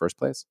this in the first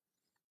place?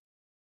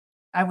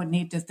 I would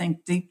need to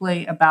think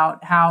deeply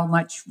about how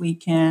much we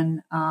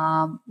can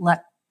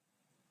let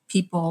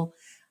people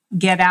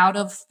get out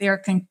of their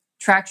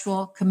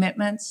contractual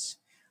commitments.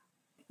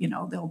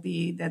 There'll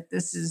be that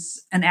this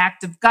is an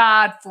act of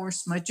God,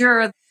 force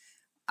majeure.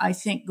 I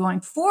think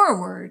going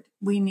forward,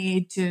 we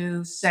need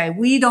to say,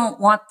 we don't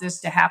want this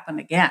to happen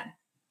again.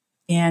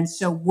 And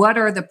so what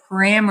are the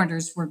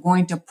parameters we're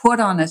going to put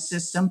on a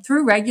system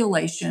through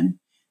regulation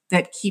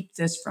that keep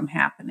this from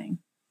happening?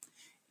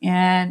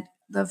 And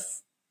the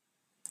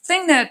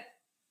thing that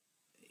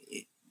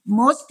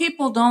most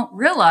people don't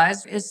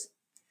realize is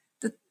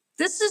that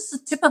this is the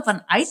tip of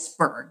an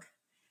iceberg.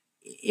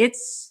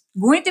 It's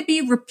going to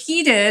be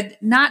repeated,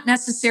 not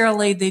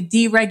necessarily the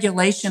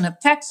deregulation of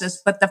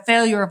Texas, but the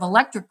failure of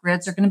electric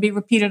grids are going to be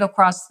repeated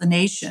across the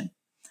nation.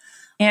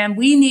 And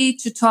we need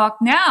to talk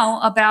now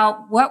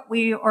about what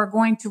we are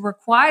going to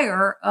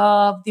require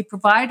of the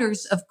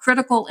providers of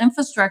critical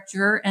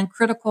infrastructure and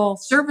critical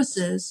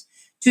services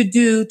to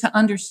do to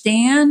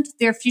understand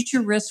their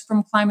future risk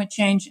from climate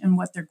change and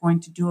what they're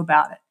going to do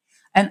about it.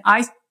 And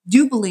I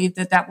do believe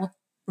that that will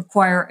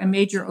require a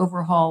major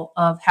overhaul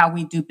of how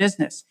we do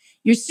business.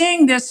 You're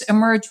seeing this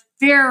emerge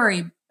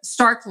very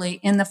starkly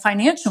in the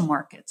financial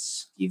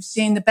markets. You've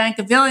seen the Bank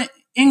of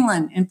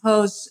England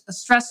impose a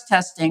stress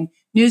testing.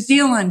 New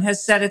Zealand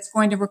has said it's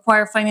going to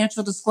require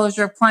financial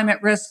disclosure of climate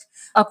risk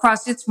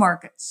across its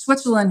markets.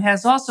 Switzerland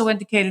has also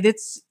indicated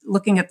it's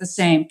looking at the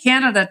same.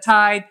 Canada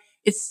tied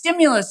its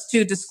stimulus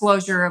to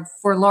disclosure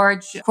for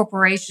large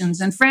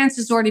corporations, and France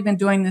has already been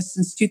doing this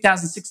since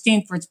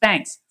 2016 for its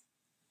banks.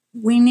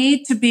 We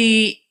need to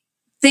be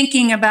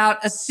thinking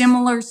about a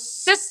similar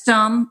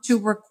system to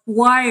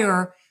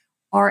require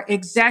our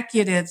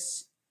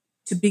executives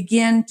to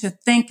begin to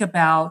think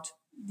about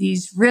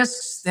these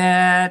risks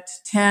that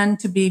tend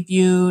to be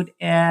viewed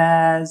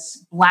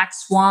as black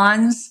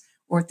swans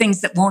or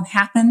things that won't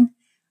happen.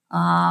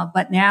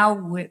 But now,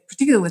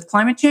 particularly with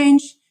climate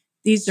change,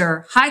 these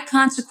are high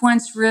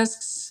consequence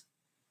risks,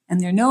 and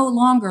they're no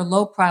longer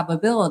low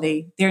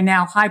probability. They're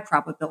now high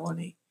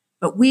probability.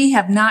 But we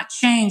have not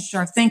changed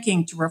our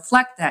thinking to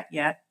reflect that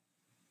yet.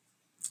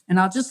 And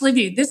I'll just leave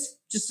you this,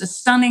 just a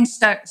stunning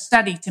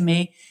study to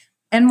me.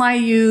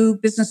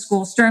 NYU Business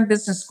School, Stern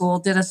Business School,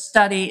 did a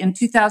study in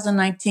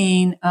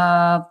 2019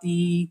 of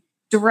the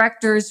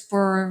directors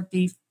for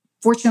the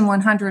Fortune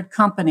 100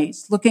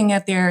 companies,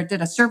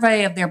 did a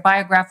survey of their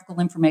biographical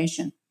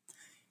information.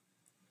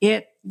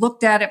 It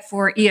looked at it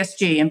for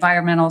ESG,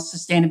 environmental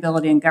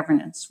sustainability and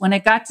governance. When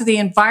it got to the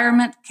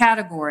environment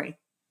category,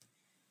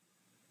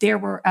 there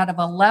were, out of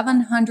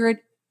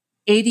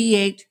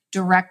 1,188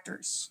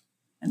 directors,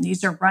 and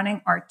these are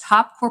running our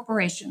top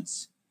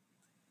corporations,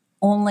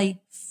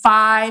 only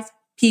 5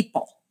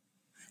 people,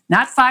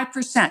 not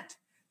 5%,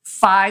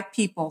 5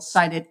 people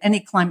cited any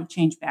climate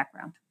change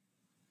background.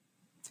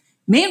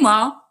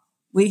 Meanwhile,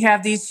 we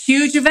have these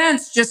huge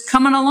events just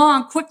coming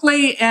along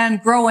quickly and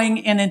growing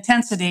in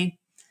intensity,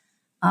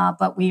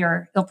 but we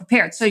are ill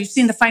prepared. So you've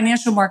seen the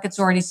financial markets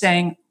already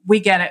saying, we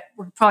get it,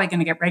 we're probably going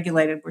to get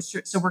regulated,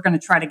 so we're going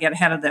to try to get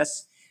ahead of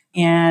this.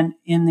 And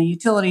in the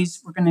utilities,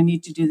 we're going to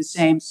need to do the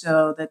same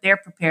so that they're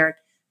prepared.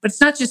 But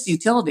it's not just the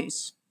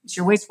utilities. It's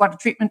your wastewater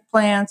treatment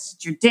plants,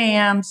 it's your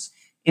dams,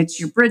 it's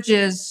your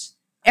bridges.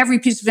 Every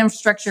piece of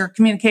infrastructure,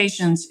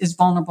 communications, is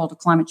vulnerable to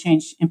climate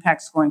change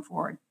impacts going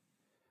forward.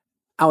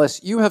 Alice,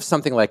 you have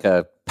something like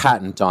a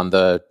patent on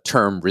the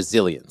term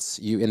resilience.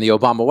 In the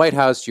Obama White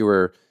House, you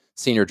were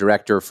senior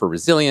director for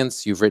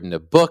resilience. You've written a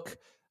book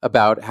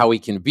about how we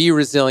can be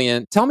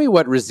resilient. Tell me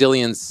what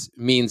resilience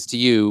means to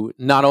you,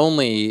 not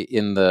only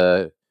in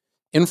the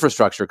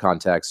infrastructure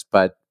context,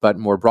 but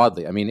more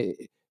broadly. I mean,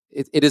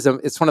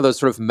 it's one of those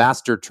sort of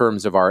master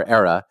terms of our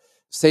era.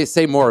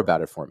 Say more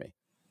about it for me.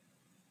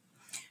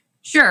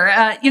 Sure.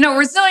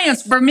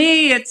 Resilience for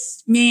me, it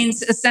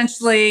means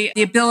essentially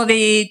the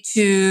ability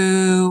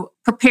to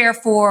prepare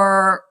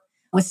for,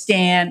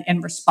 withstand,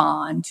 and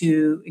respond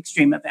to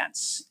extreme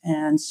events.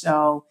 And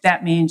so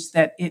that means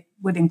that it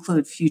would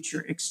include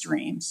future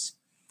extremes.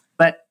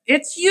 But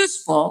it's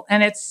useful,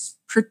 and it's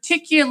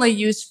particularly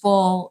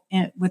useful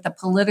with a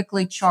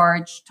politically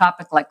charged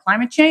topic like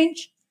climate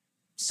change.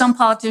 Some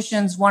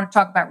politicians want to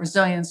talk about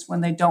resilience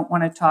when they don't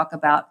want to talk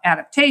about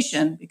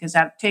adaptation, because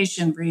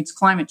adaptation reads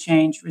climate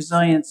change.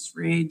 Resilience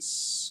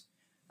reads,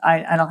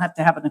 I don't have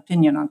to have an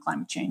opinion on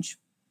climate change.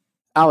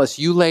 Alice,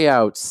 you lay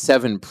out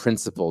 7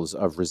 principles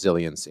of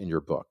resilience in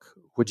your book.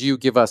 Would you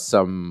give us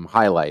some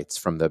highlights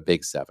from the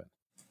big 7?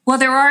 Well,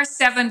 there are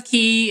 7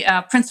 key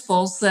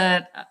principles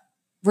that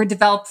were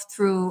developed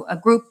through a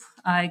group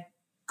I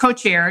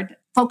co-chaired,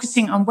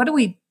 focusing on what do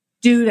we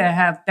do to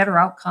have better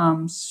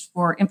outcomes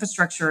for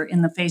infrastructure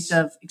in the face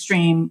of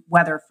extreme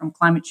weather from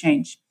climate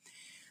change.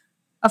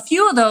 A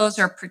few of those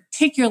are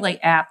particularly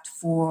apt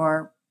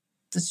for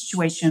the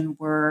situation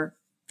we're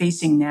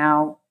facing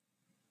now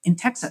in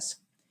Texas.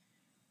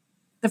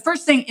 The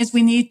first thing is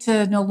we need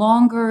to no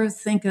longer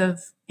think of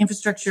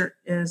infrastructure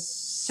as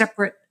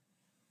separate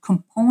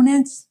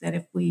components, that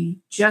if we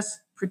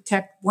just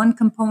protect one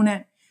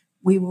component,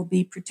 we will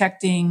be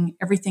protecting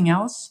everything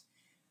else.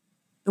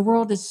 The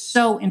world is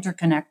so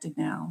interconnected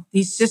now.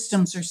 These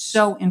systems are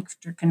so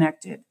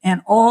interconnected,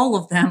 and all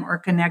of them are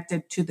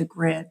connected to the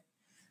grid,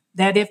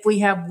 that if we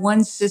have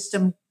one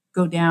system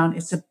go down,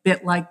 it's a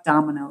bit like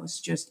dominoes,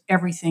 just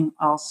everything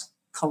else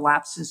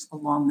collapses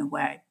along the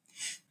way.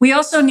 We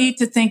also need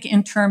to think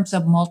in terms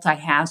of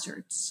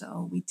multi-hazards.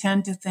 So we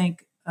tend to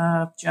think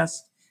of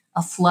just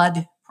a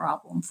flood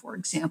problem, for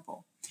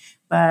example.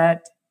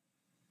 But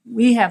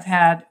we have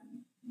had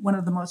one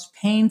of the most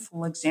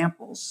painful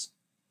examples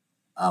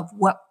of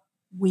what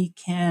we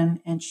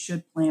can and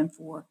should plan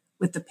for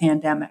with the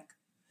pandemic.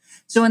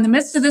 So in the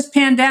midst of this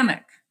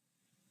pandemic,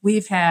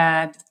 we've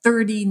had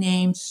 30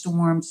 named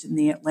storms in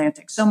the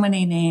Atlantic, so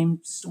many named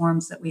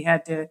storms that we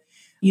had to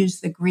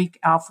use the Greek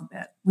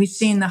alphabet. We've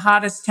seen the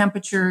hottest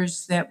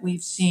temperatures that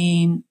we've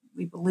seen,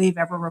 we believe,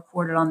 ever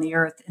recorded on the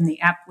earth in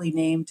the aptly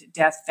named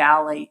Death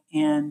Valley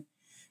in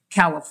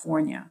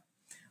California.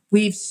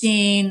 We've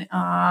seen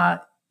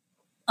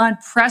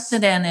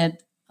unprecedented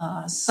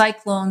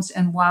cyclones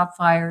and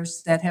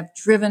wildfires that have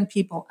driven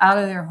people out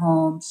of their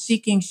homes,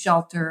 seeking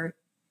shelter,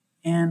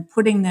 and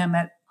putting them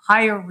at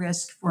higher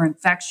risk for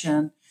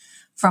infection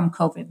from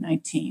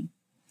COVID-19.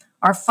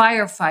 Our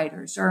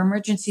firefighters, our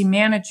emergency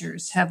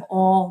managers have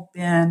all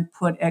been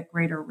put at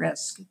greater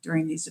risk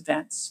during these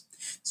events.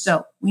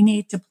 So we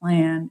need to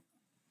plan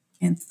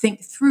and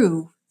think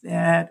through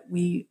that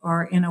we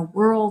are in a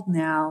world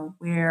now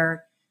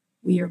where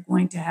we are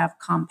going to have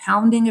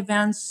compounding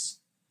events,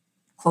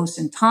 close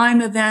in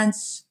time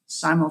events,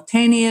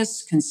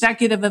 simultaneous,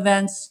 consecutive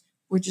events.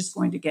 We're just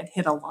going to get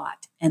hit a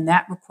lot. And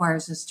that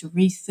requires us to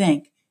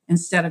rethink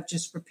instead of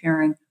just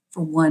preparing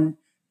for one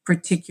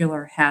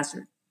particular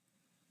hazard.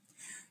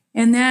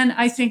 And then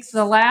I think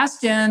the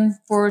last, and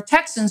for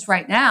Texans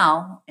right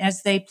now,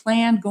 as they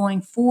plan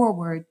going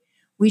forward,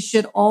 we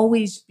should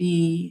always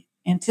be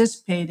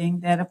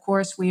anticipating that, of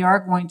course, we are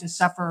going to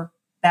suffer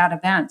bad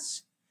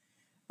events.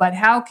 But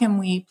how can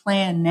we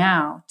plan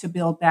now to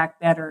build back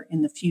better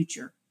in the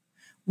future?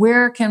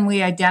 Where can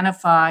we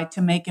identify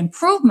to make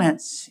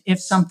improvements if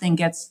something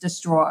gets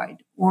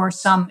destroyed or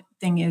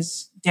something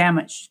is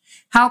damaged?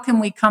 How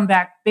can we come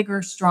back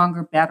bigger,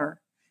 stronger,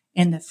 better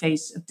in the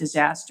face of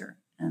disaster?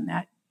 And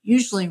that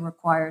usually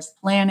requires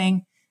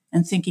planning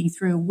and thinking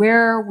through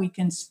where we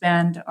can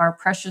spend our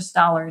precious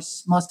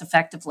dollars most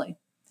effectively.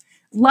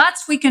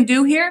 Lots we can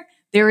do here.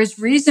 There is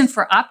reason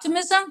for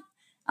optimism,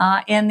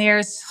 and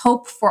there's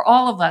hope for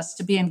all of us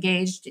to be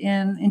engaged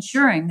in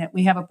ensuring that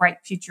we have a bright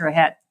future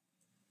ahead.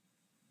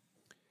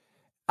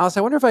 Alice,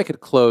 I wonder if I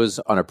could close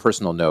on a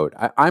personal note.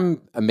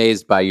 I'm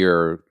amazed by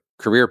your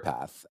career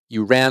path.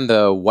 You ran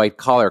the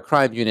white-collar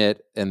crime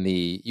unit in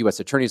the U.S.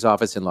 Attorney's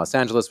Office in Los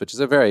Angeles, which is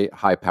a very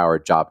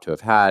high-powered job to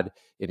have had.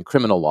 In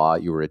criminal law,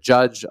 you were a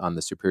judge on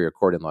the Superior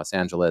Court in Los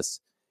Angeles.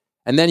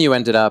 And then you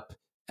ended up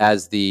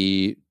as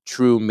the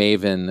true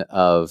maven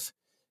of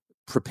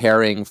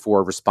preparing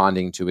for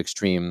responding to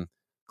extreme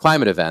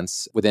climate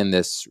events within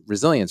this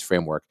resilience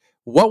framework.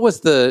 What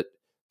was the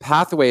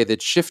pathway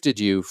that shifted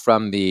you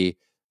from the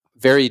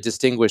very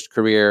distinguished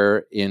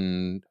career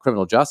in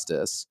criminal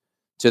justice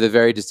to the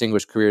very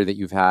distinguished career that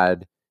you've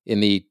had in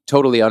the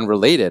totally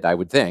unrelated, I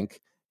would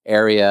think,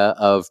 area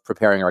of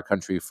preparing our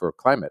country for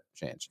climate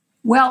change?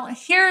 Well,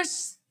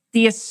 here's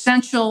the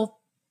essential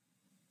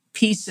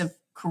piece of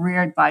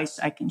career advice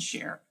I can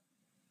share.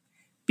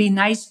 Be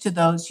nice to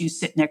those you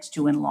sit next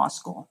to in law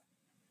school.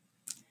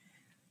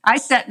 I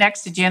sat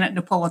next to Janet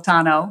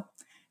Napolitano,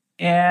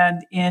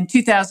 and in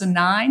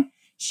 2009,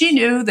 she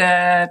knew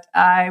that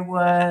I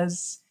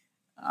was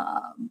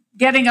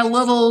getting a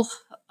little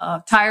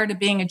tired of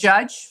being a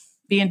judge,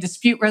 being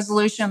dispute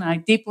resolution. I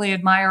deeply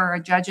admire our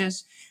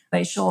judges.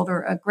 They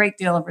shoulder a great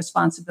deal of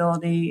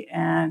responsibility,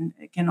 and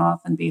it can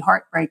often be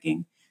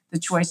heartbreaking, the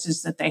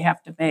choices that they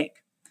have to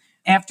make.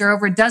 After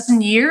over a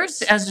dozen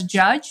years as a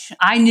judge,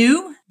 I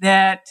knew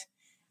that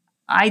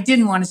I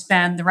didn't want to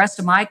spend the rest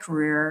of my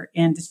career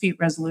in dispute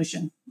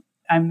resolution.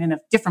 I'm in a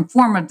different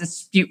form of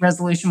dispute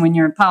resolution when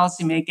you're in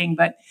policymaking,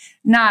 but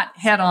not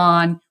head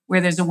on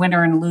where there's a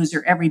winner and a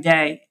loser every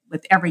day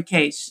with every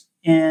case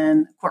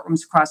in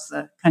courtrooms across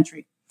the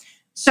country.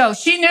 So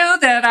she knew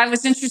that I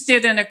was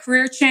interested in a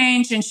career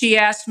change, and she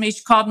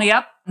called me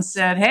up and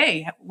said,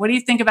 "Hey, what do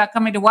you think about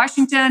coming to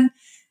Washington?"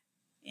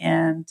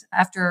 And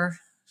after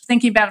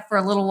thinking about it for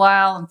a little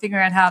while and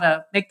figuring out how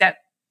to make that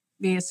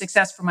be a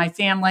success for my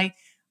family,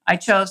 I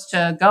chose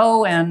to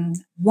go. And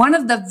one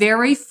of the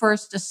very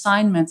first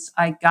assignments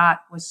I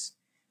got was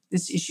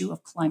this issue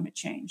of climate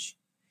change.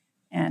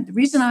 And the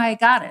reason I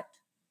got it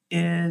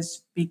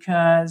is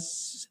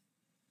because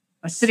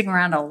I was sitting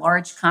around a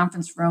large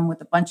conference room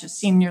with a bunch of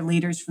senior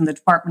leaders from the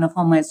Department of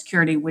Homeland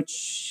Security,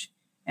 which,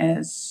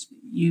 as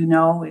you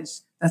know,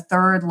 is the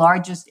third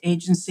largest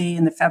agency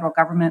in the federal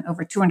government,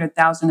 over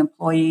 200,000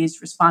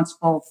 employees,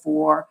 responsible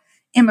for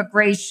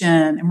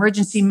immigration,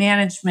 emergency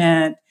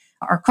management,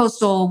 our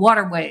coastal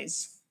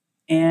waterways.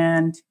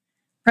 And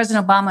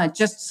President Obama had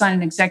just signed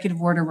an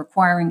executive order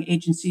requiring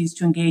agencies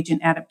to engage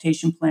in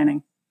adaptation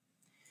planning.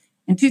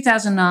 In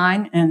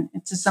 2009, and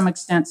to some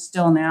extent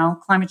still now,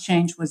 climate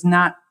change was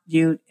not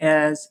viewed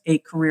as a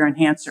career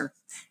enhancer.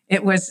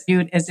 It was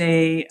viewed as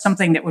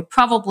something that would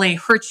probably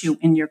hurt you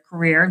in your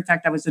career. In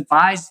fact, I was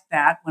advised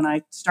that when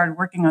I started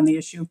working on the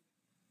issue.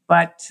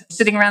 But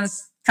sitting around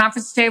this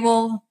conference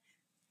table,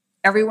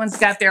 everyone's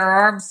got their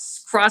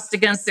arms crossed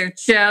against their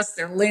chest.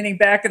 They're leaning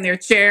back in their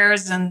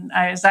chairs. And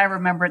as I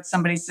remember it,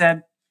 somebody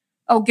said,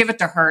 "Oh, give it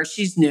to her.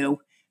 She's new.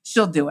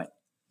 She'll do it."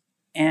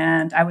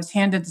 And I was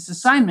handed this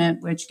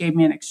assignment, which gave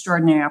me an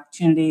extraordinary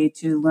opportunity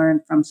to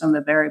learn from some of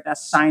the very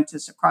best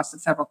scientists across the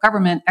federal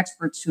government,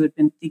 experts who had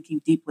been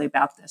thinking deeply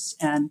about this.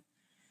 And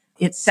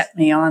it set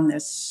me on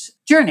this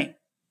journey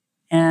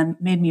and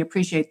made me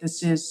appreciate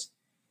this is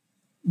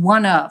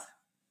one of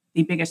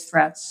the biggest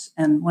threats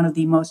and one of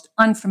the most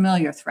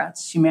unfamiliar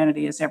threats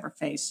humanity has ever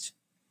faced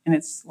in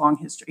its long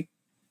history.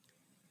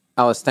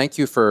 Alice, thank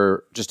you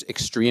for just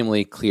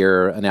extremely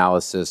clear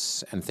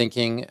analysis and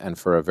thinking, and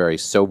for a very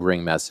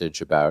sobering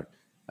message about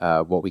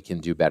what we can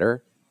do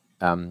better,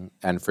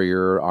 and for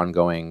your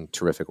ongoing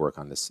terrific work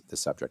on this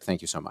subject.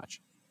 Thank you so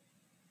much.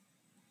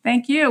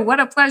 Thank you. What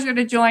a pleasure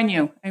to join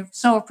you. I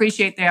so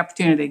appreciate the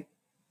opportunity.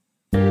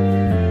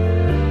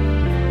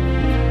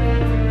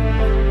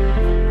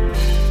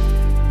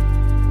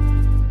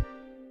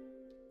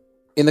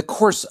 In the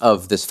course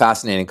of this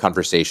fascinating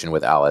conversation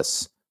with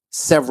Alice,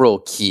 several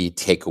key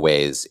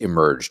takeaways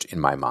emerged in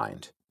my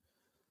mind.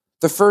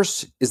 The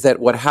first is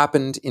that what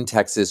happened in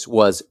Texas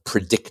was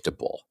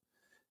predictable.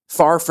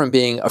 Far from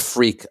being a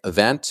freak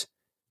event,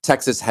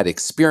 Texas had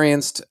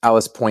experienced,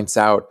 Alice points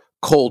out,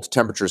 cold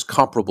temperatures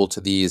comparable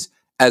to these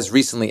as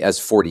recently as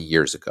 40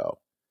 years ago.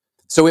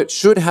 So it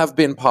should have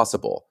been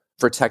possible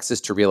for Texas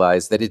to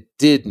realize that it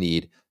did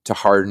need to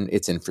harden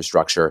its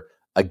infrastructure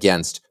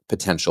against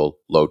potential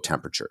low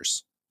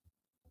temperatures.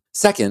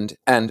 Second,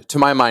 and to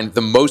my mind,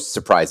 the most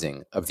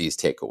surprising of these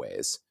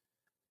takeaways,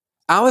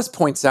 Alice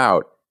points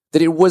out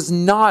that it was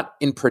not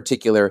in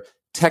particular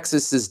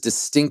Texas's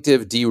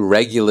distinctive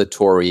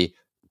deregulatory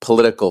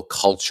political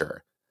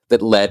culture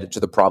that led to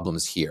the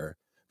problems here,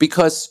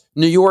 because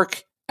New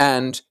York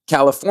and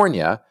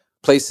California,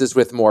 places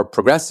with more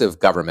progressive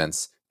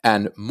governments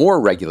and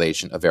more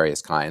regulation of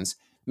various kinds,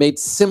 made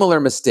similar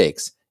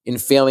mistakes in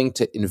failing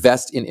to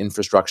invest in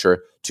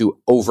infrastructure to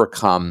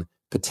overcome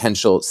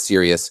potential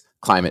serious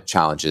climate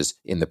challenges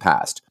in the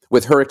past,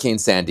 with Hurricane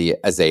Sandy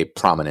as a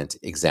prominent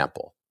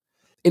example.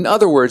 In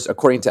other words,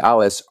 according to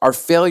Alice, our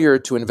failure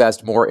to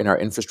invest more in our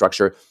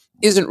infrastructure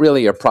isn't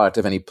really a product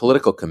of any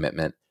political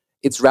commitment.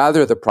 It's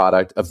rather the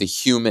product of the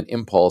human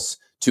impulse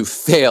to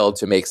fail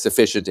to make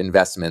sufficient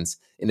investments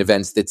in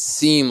events that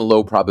seem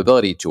low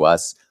probability to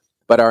us,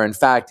 but are in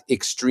fact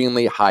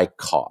extremely high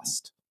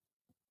cost.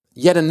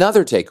 Yet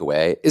another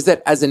takeaway is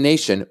that as a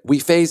nation, we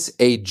face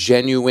a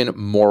genuine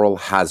moral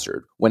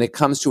hazard when it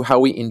comes to how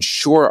we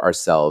insure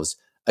ourselves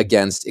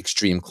against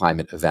extreme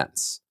climate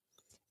events.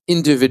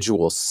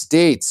 Individual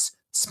states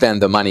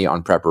spend the money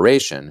on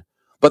preparation,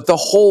 but the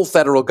whole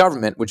federal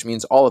government, which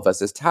means all of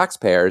us as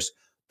taxpayers,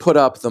 put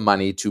up the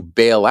money to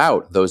bail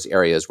out those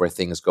areas where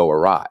things go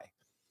awry.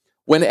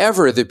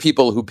 Whenever the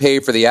people who pay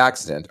for the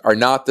accident are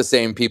not the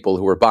same people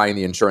who are buying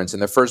the insurance in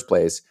the first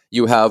place,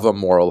 you have a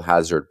moral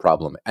hazard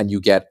problem and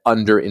you get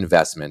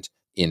underinvestment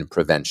in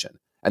prevention.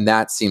 And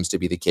that seems to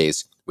be the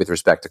case with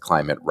respect to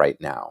climate right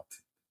now.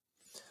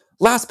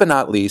 Last but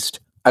not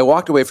least, I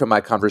walked away from my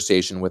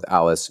conversation with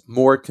Alice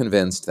more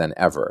convinced than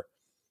ever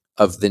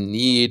of the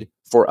need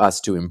for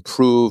us to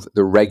improve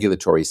the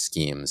regulatory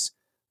schemes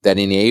that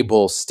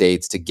enable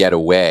states to get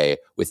away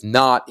with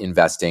not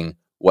investing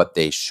what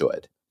they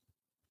should.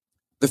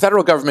 The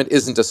federal government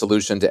isn't a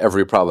solution to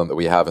every problem that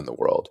we have in the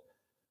world,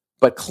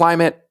 but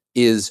climate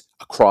is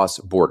across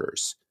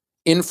borders.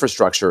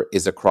 Infrastructure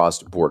is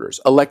across borders.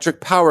 Electric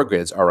power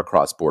grids are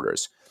across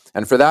borders.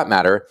 And for that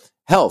matter,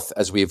 health,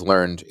 as we've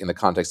learned in the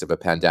context of a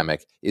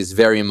pandemic, is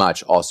very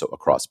much also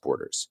across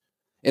borders.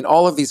 In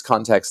all of these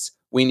contexts,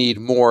 we need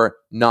more,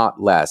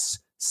 not less,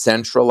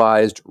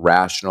 centralized,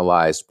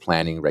 rationalized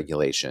planning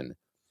regulation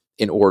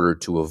in order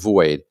to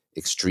avoid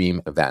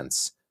extreme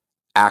events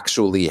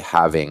actually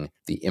having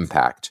the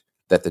impact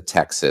that the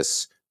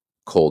Texas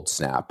cold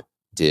snap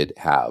did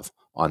have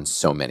on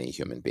so many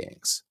human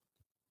beings.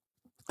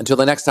 Until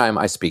the next time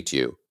I speak to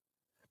you,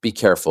 be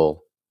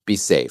careful, be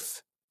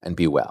safe, and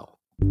be well.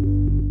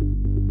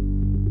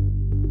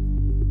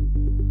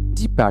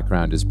 Deep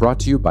Background is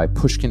brought to you by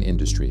Pushkin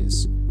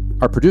Industries.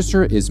 Our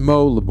producer is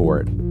Mo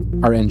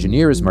Laborde. Our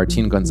engineer is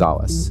Martin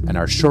Gonzalez, and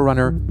our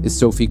showrunner is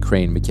Sophie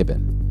Crane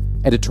McKibben.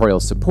 Editorial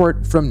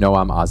support from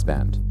Noam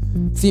Osband.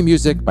 Theme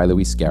music by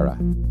Luis Guerra.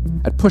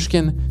 At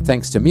Pushkin,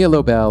 thanks to Mia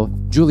Lobel,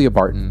 Julia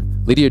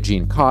Barton, Lydia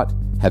Jean Cott,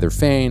 Heather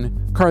Fain,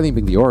 Carly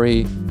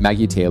Migliori,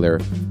 Maggie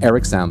Taylor,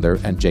 Eric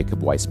Sandler, and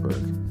Jacob Weisberg.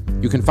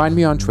 You can find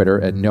me on Twitter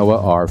at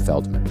Noah R.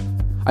 Feldman.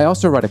 I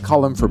also write a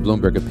column for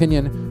Bloomberg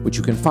Opinion, which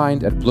you can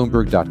find at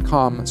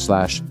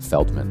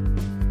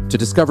bloomberg.com/Feldman. To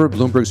discover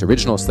Bloomberg's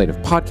original slate of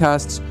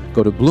podcasts,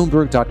 go to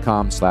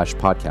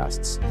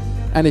bloomberg.com/podcasts.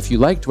 And if you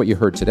liked what you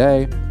heard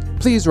today,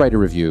 please write a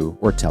review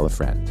or tell a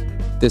friend.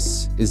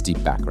 This is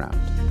Deep Background.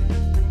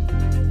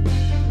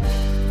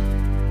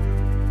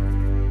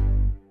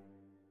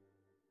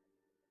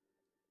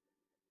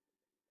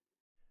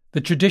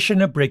 The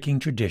tradition of breaking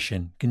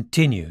tradition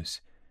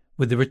continues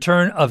with the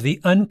return of the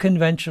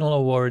Unconventional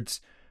Awards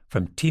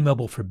from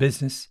T-Mobile for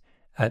Business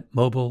at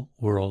Mobile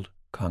World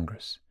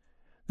Congress.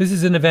 This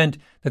is an event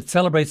that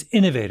celebrates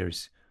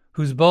innovators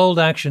whose bold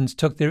actions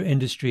took their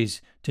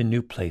industries to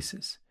new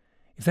places.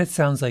 If that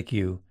sounds like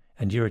you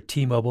and you're a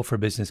T-Mobile for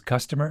Business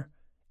customer,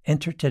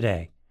 enter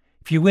today.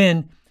 If you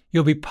win,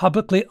 you'll be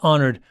publicly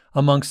honored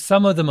amongst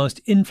some of the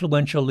most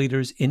influential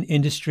leaders in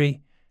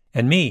industry.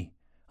 And me,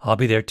 I'll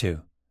be there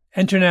too.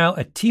 Enter now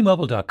at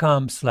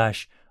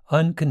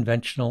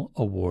tmobile.com/unconventional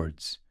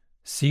awards.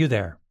 See you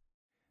there.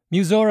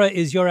 Musora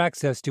is your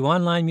access to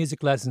online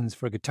music lessons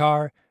for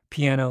guitar,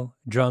 piano,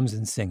 drums,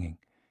 and singing.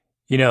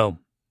 You know,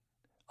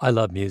 I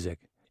love music,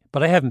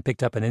 but I haven't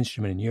picked up an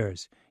instrument in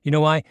years. You know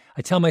why?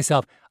 I tell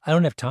myself, I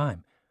don't have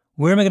time.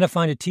 Where am I going to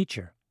find a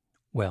teacher?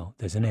 Well,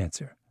 there's an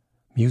answer.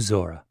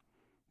 Musora.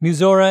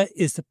 Musora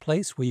is the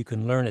place where you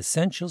can learn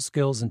essential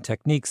skills and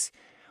techniques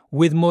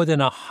with more than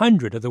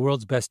 100 of the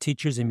world's best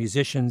teachers and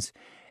musicians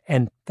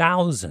and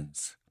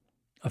thousands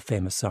of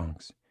famous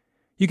songs.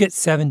 You get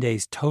 7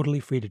 days totally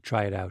free to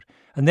try it out,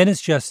 and then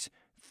it's just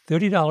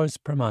 $30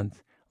 per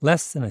month,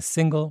 less than a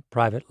single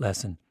private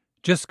lesson.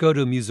 Just go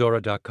to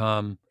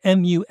Musora.com,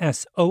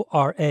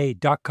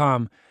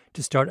 Musora.com,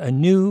 to start a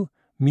new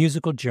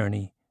musical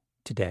journey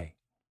today.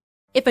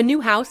 If a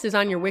new house is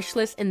on your wish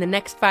list in the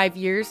next 5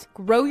 years,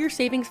 grow your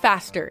savings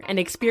faster and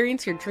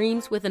experience your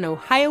dreams with an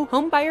Ohio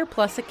Homebuyer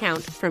Plus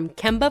account from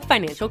Kemba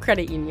Financial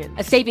Credit Union.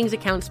 A savings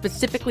account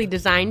specifically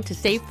designed to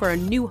save for a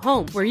new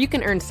home, where you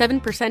can earn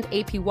 7%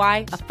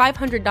 APY, a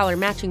 $500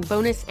 matching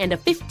bonus, and a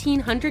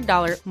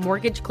 $1,500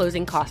 mortgage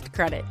closing cost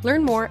credit.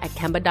 Learn more at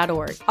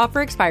Kemba.org.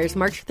 Offer expires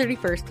March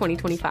 31st,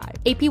 2025.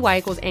 APY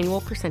equals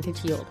annual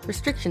percentage yield.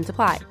 Restrictions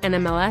apply.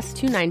 NMLS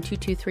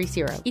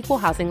 292230. Equal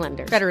housing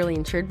lender. Federally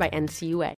insured by NCUA.